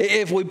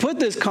 If we put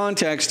this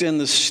context in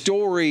the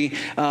story,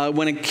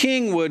 when a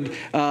king would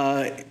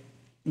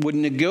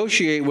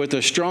negotiate with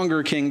a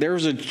stronger king,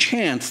 there's a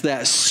chance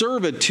that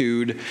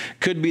servitude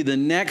could be the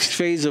next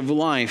phase of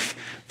life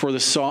for the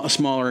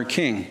smaller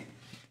king.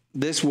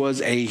 This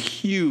was a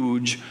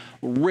huge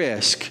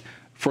risk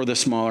for the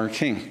smaller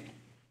king.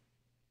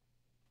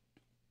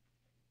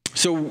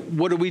 So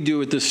what do we do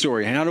with this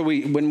story? How do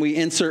we, when we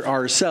insert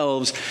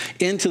ourselves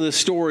into the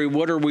story,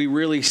 what are we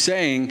really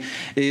saying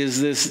is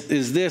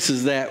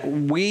that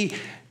we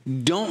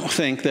don't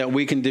think that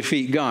we can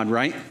defeat God,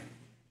 right?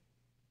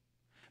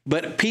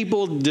 But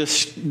people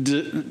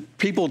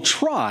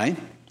try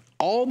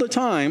all the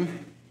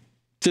time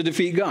to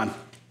defeat God.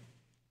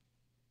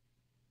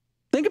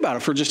 Think about it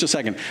for just a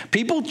second.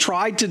 People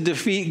try to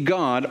defeat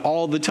God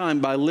all the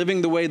time by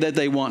living the way that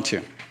they want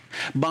to,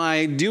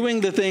 by doing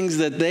the things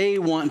that they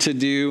want to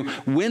do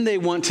when they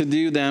want to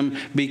do them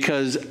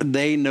because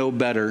they know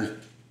better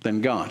than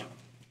God.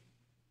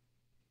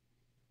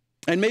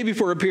 And maybe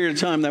for a period of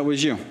time that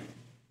was you.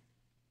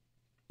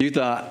 You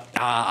thought,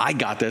 I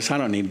got this. I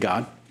don't need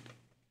God.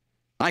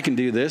 I can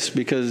do this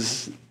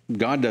because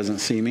God doesn't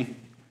see me.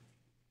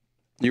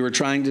 You were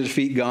trying to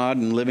defeat God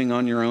and living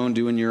on your own,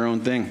 doing your own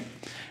thing.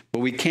 But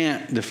we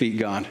can't defeat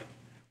God.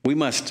 We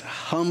must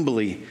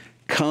humbly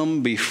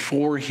come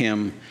before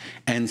him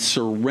and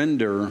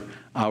surrender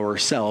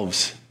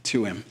ourselves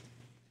to him.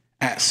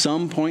 At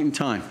some point in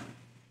time,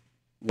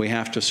 we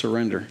have to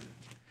surrender.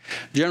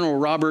 General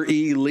Robert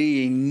E.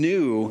 Lee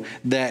knew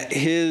that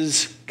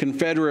his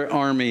Confederate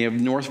Army of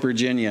North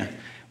Virginia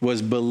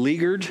was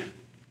beleaguered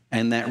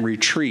and that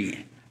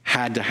retreat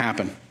had to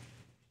happen.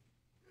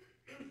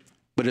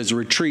 But his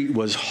retreat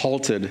was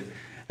halted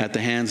at the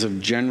hands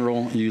of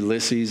General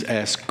Ulysses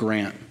S.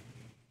 Grant.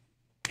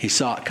 He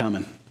saw it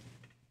coming.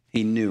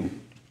 He knew.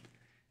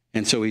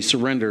 And so he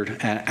surrendered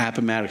at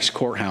Appomattox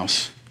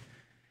Courthouse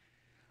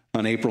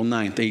on April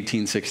 9th,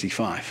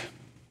 1865.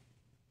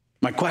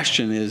 My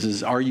question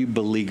is are you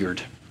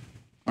beleaguered?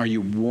 Are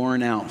you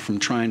worn out from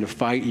trying to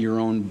fight your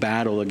own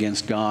battle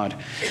against God?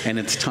 And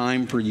it's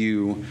time for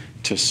you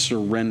to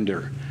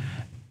surrender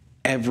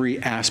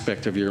every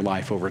aspect of your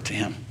life over to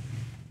him.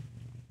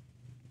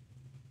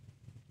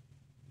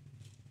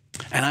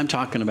 And I'm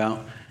talking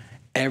about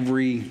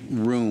every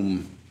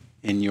room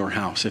in your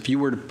house. If you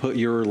were to put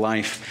your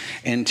life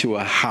into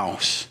a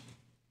house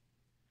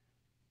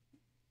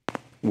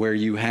where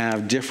you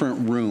have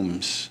different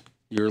rooms,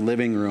 your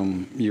living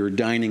room, your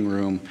dining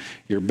room,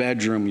 your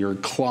bedroom, your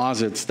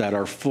closets that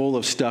are full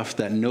of stuff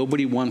that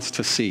nobody wants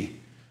to see.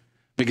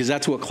 Because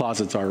that's what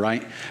closets are,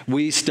 right?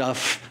 We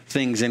stuff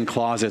things in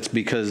closets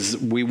because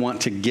we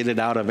want to get it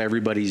out of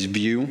everybody's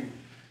view.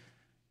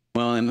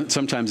 Well, and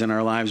sometimes in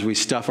our lives, we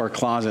stuff our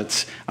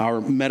closets,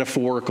 our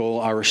metaphorical,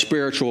 our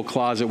spiritual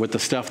closet with the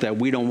stuff that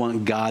we don't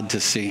want God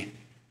to see.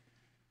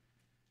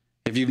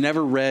 If you've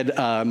never read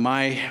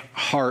My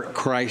Heart,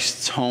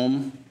 Christ's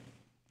Home,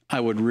 I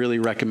would really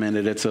recommend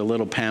it. It's a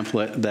little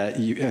pamphlet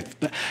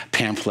that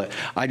pamphlet.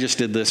 I just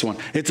did this one.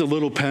 It's a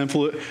little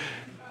pamphlet.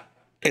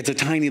 It's a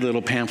tiny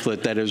little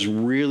pamphlet that is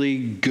really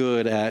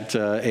good at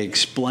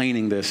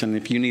explaining this. And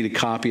if you need a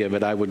copy of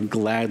it, I would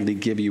gladly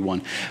give you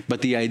one.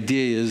 But the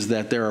idea is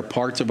that there are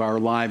parts of our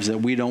lives that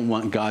we don't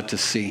want God to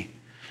see.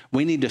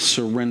 We need to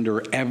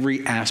surrender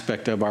every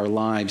aspect of our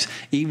lives,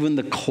 even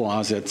the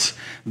closets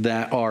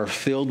that are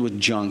filled with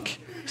junk,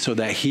 so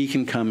that he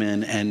can come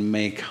in and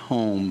make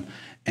home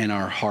in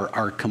our heart,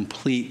 our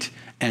complete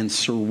and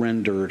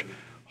surrendered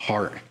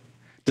heart.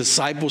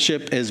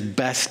 Discipleship is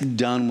best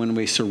done when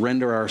we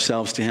surrender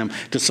ourselves to him.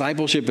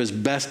 Discipleship is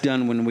best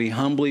done when we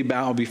humbly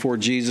bow before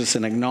Jesus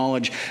and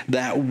acknowledge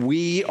that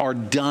we are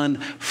done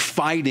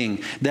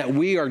fighting, that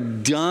we are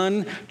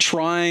done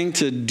trying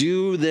to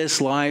do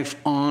this life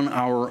on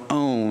our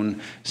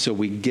own. So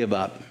we give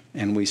up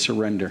and we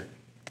surrender.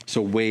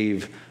 So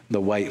wave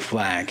the white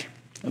flag.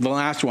 The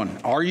last one,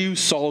 are you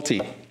salty?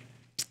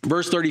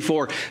 Verse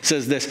 34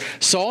 says this,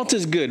 salt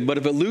is good, but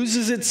if it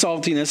loses its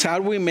saltiness, how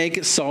do we make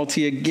it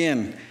salty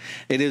again?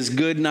 It is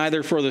good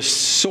neither for the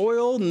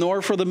soil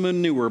nor for the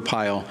manure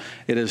pile.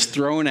 It is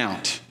thrown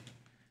out.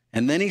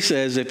 And then he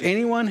says, if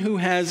anyone who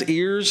has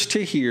ears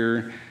to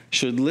hear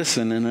should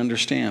listen and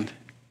understand.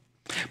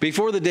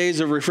 Before the days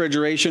of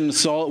refrigeration,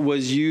 salt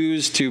was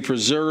used to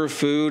preserve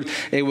food.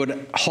 It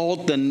would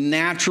halt the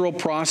natural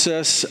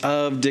process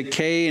of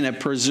decay, and it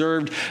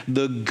preserved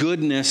the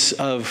goodness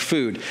of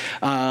food.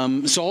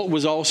 Salt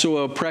was also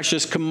a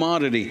precious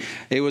commodity.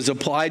 It was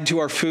applied to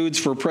our foods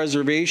for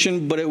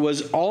preservation, but it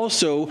was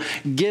also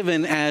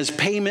given as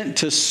payment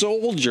to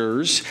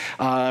soldiers,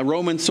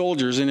 Roman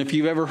soldiers. And if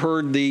you've ever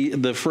heard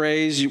the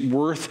phrase,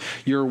 worth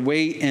your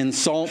weight in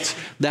salt,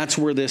 that's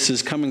where this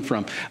is coming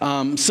from.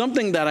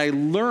 Something that I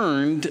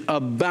learned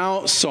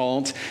about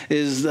salt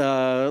is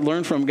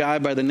learned from a guy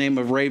by the name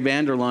of Ray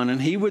Vanderlaan,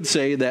 and he would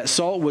say that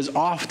salt was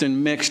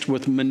often mixed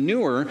with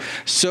manure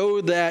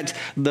so that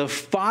the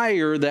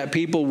fire that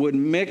people would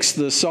mix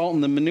the salt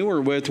and the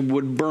manure with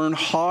would burn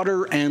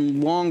hotter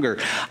and longer.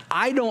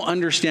 I don't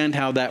understand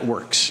how that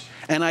works.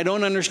 And I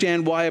don't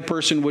understand why a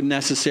person would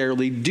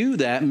necessarily do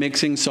that,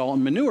 mixing salt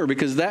and manure,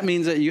 because that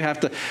means that you have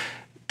to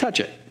touch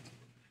it.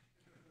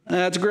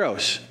 That's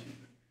gross.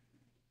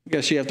 I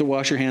guess you have to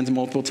wash your hands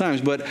multiple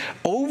times. But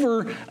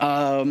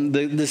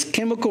this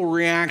chemical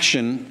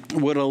reaction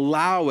would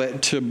allow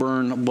it to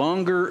burn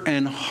longer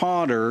and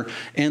hotter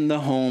in the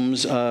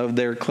homes of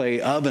their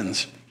clay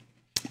ovens.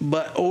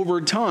 But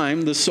over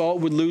time, the salt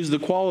would lose the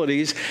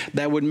qualities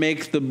that would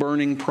make the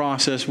burning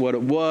process what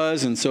it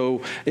was. And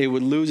so it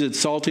would lose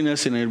its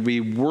saltiness and it would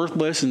be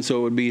worthless. And so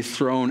it would be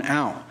thrown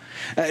out.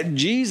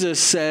 Jesus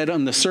said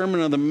on the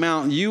Sermon on the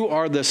Mount, you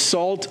are the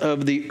salt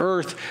of the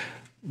earth.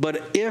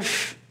 But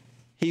if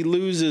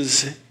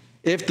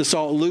the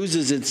salt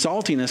loses its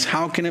saltiness,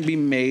 how can it be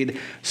made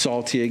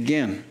salty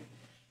again?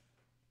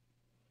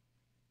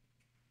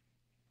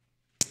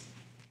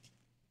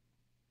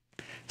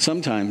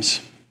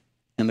 Sometimes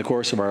in the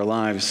course of our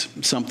lives,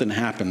 something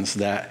happens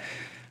that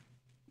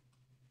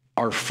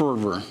our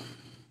fervor,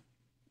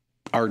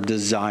 our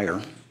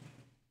desire,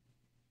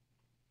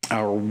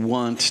 our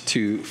want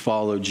to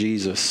follow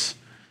Jesus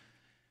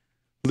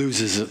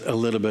loses a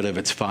little bit of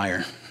its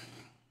fire.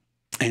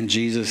 And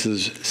Jesus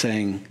is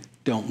saying,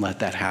 don't let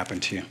that happen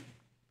to you.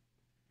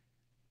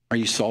 Are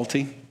you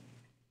salty?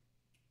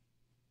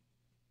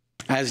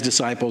 As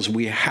disciples,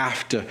 we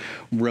have to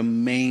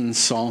remain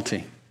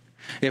salty.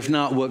 If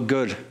not, what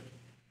good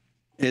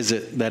is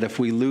it that if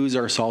we lose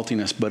our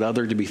saltiness, but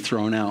other to be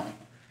thrown out?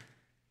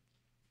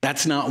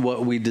 That's not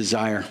what we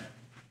desire,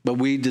 but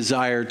we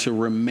desire to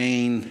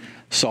remain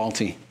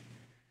salty.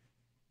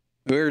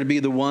 We're to be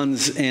the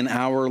ones in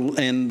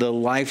the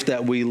life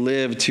that we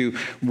live to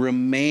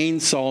remain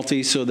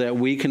salty so that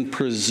we can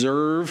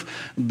preserve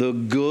the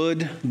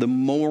good, the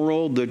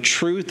moral, the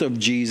truth of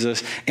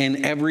Jesus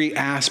in every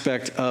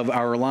aspect of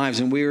our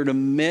lives. And we are to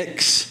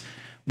mix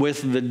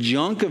with the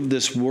junk of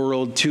this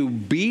world to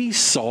be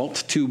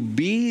salt, to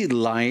be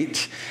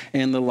light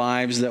in the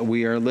lives that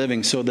we are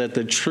living so that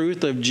the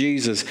truth of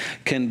Jesus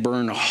can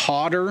burn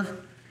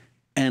hotter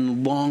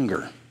and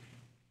longer.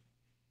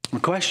 My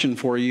question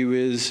for you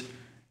is,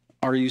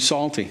 are you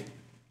salty?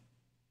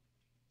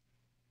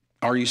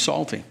 Are you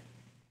salty?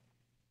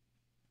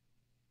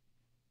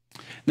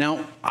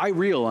 Now, I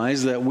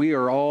realize that we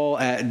are all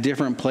at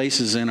different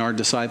places in our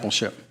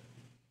discipleship.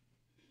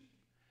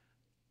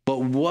 But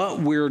what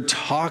we're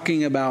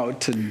talking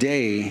about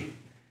today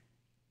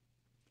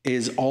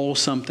is all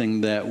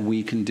something that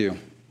we can do.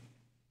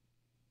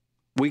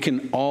 We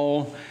can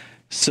all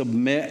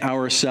submit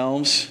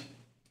ourselves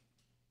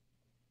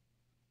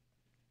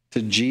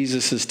to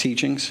Jesus'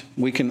 teachings.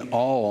 We can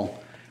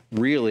all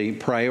really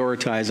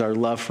prioritize our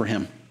love for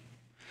him.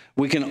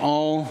 We can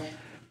all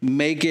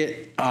make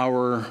it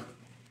our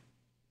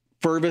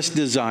fervent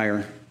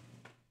desire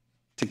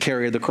to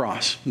carry the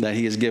cross that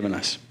he has given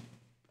us.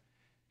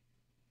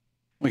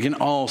 We can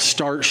all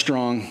start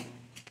strong,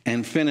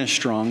 and finish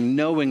strong,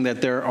 knowing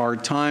that there are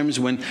times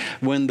when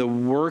the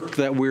work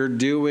that we're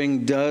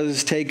doing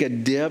does take a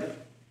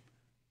dip,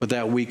 but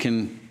that we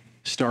can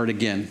start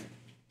again,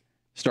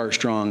 start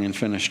strong and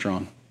finish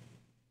strong.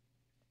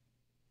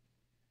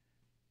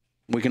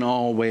 We can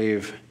all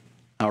wave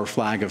our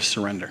flag of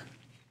surrender.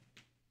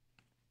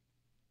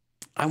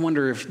 I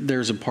wonder if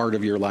there's a part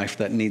of your life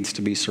that needs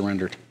to be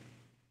surrendered.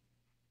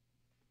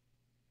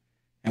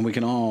 And we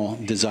can all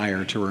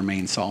desire to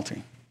remain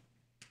salty.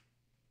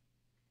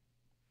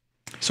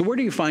 So where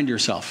do you find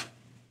yourself?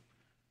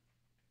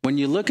 When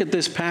you look at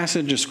this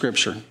passage of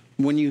Scripture,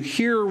 when you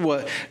hear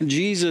what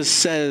Jesus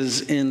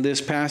says in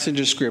this passage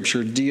of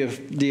Scripture, do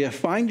you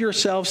find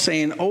yourself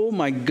saying, oh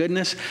my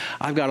goodness,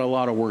 I've got a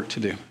lot of work to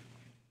do?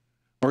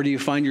 Or do you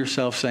find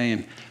yourself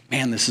saying,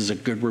 man, this is a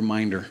good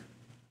reminder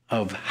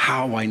of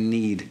how I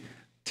need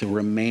to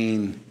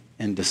remain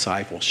in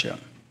discipleship?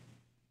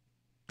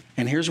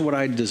 And here's what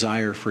I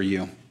desire for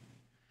you.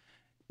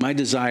 My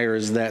desire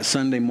is that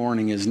Sunday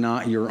morning is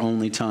not your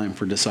only time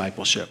for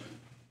discipleship.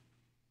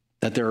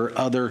 That there are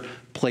other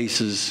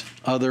places,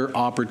 other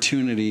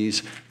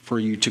opportunities for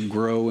you to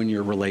grow in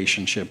your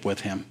relationship with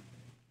Him.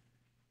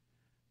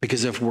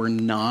 Because if we're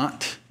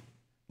not,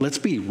 let's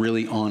be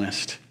really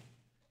honest.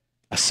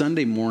 A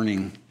Sunday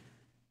morning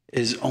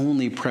is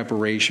only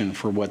preparation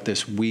for what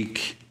this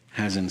week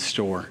has in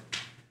store.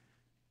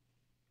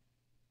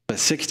 But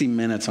 60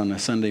 minutes on a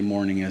Sunday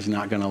morning is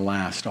not going to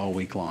last all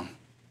week long.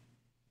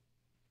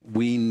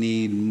 We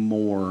need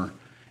more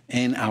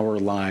in our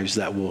lives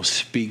that will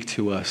speak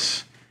to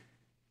us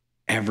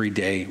every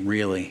day,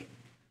 really,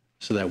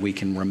 so that we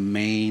can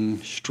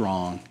remain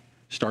strong,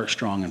 start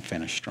strong, and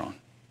finish strong.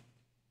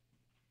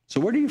 So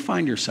where do you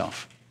find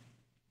yourself?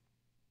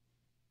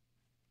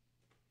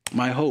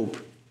 My hope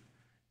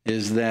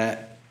is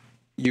that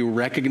you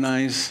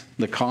recognize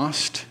the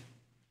cost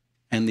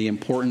and the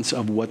importance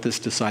of what this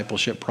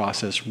discipleship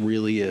process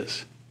really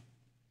is.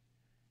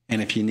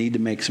 And if you need to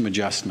make some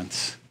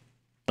adjustments,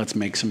 let's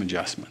make some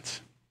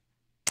adjustments.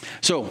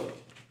 So,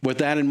 with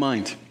that in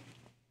mind,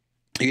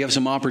 you have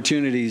some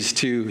opportunities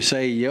to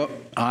say, yep,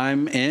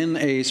 I'm in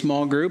a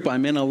small group,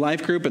 I'm in a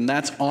life group, and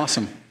that's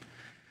awesome.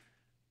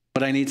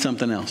 But I need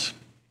something else.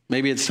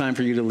 Maybe it's time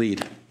for you to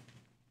lead.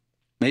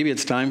 Maybe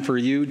it's time for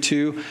you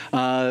to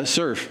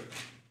serve.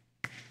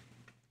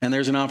 And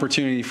there's an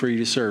opportunity for you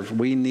to serve.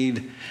 We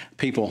need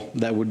people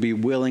that would be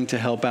willing to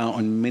help out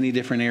in many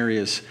different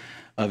areas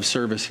of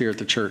service here at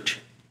the church.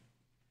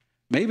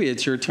 Maybe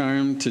it's your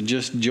time to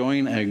just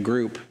join a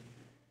group.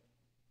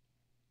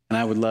 And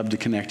I would love to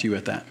connect you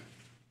with that.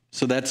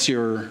 So that's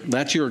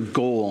your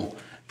goal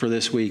for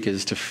this week,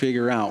 is to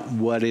figure out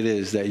what it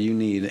is that you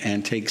need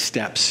and take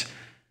steps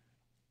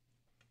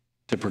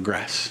to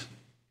progress.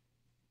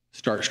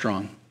 Start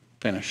strong,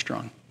 finish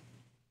strong.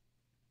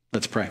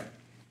 Let's pray.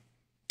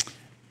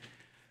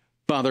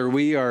 Father,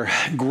 we are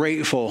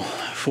grateful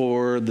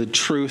for the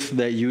truth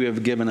that you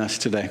have given us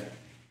today.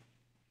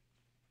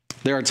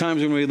 There are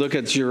times when we look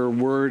at your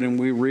word and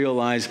we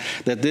realize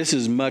that this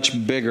is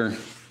much bigger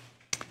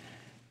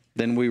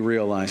than we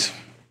realize.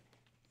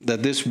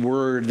 That this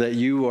word that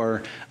you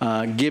are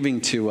giving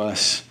to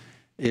us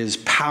is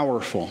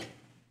powerful.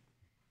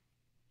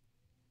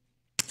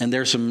 And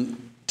there's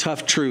some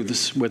tough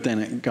truths within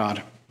it,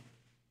 God.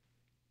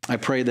 I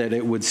pray that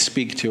it would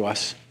speak to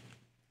us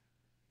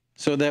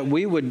so that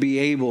we would be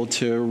able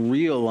to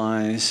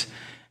realize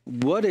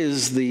what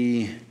is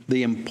the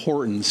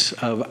importance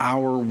of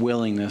our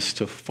willingness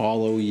to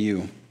follow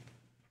you.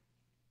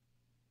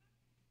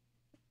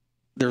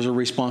 There's a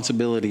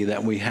responsibility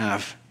that we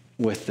have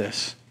with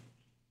this.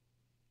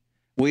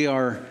 We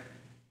are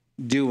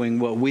doing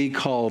what we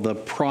call the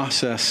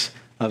process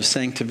of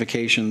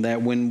sanctification,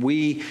 that when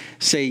we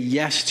say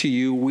yes to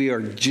you, we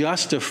are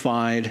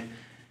justified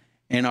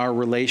in our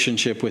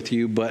relationship with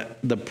you, but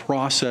the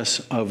process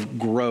of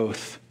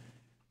growth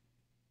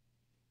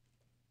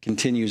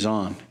continues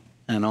on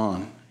and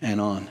on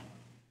and on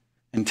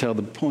until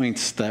the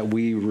points that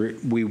we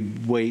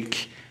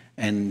wake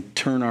and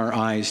turn our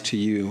eyes to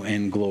you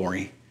in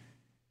glory.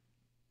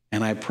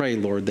 And I pray,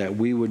 Lord, that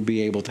we would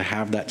be able to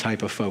have that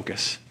type of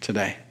focus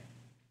today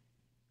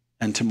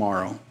and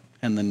tomorrow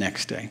and the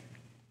next day.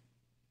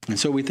 And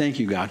so we thank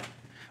you, God.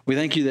 We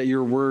thank you that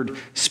your word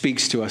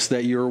speaks to us,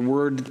 that your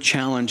word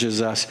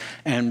challenges us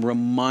and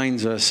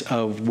reminds us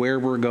of where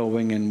we're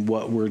going and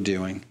what we're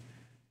doing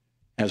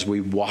as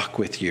we walk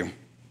with you,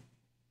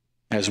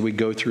 as we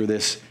go through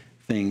this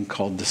thing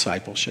called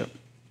discipleship.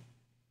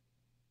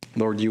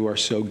 Lord, you are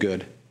so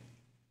good,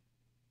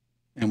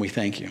 and we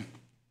thank you.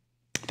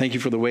 Thank you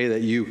for the way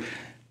that you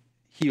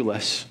heal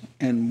us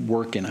and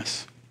work in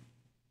us,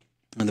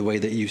 and the way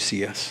that you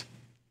see us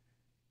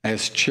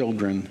as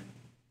children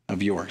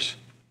of yours.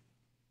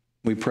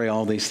 We pray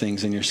all these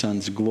things in your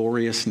Son's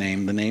glorious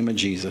name, the name of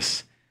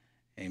Jesus.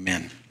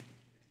 Amen.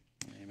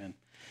 Amen.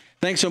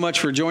 Thanks so much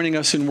for joining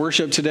us in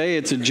worship today.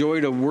 It's a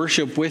joy to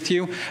worship with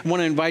you. I want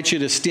to invite you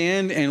to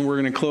stand, and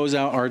we're going to close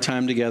out our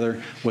time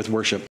together with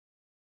worship.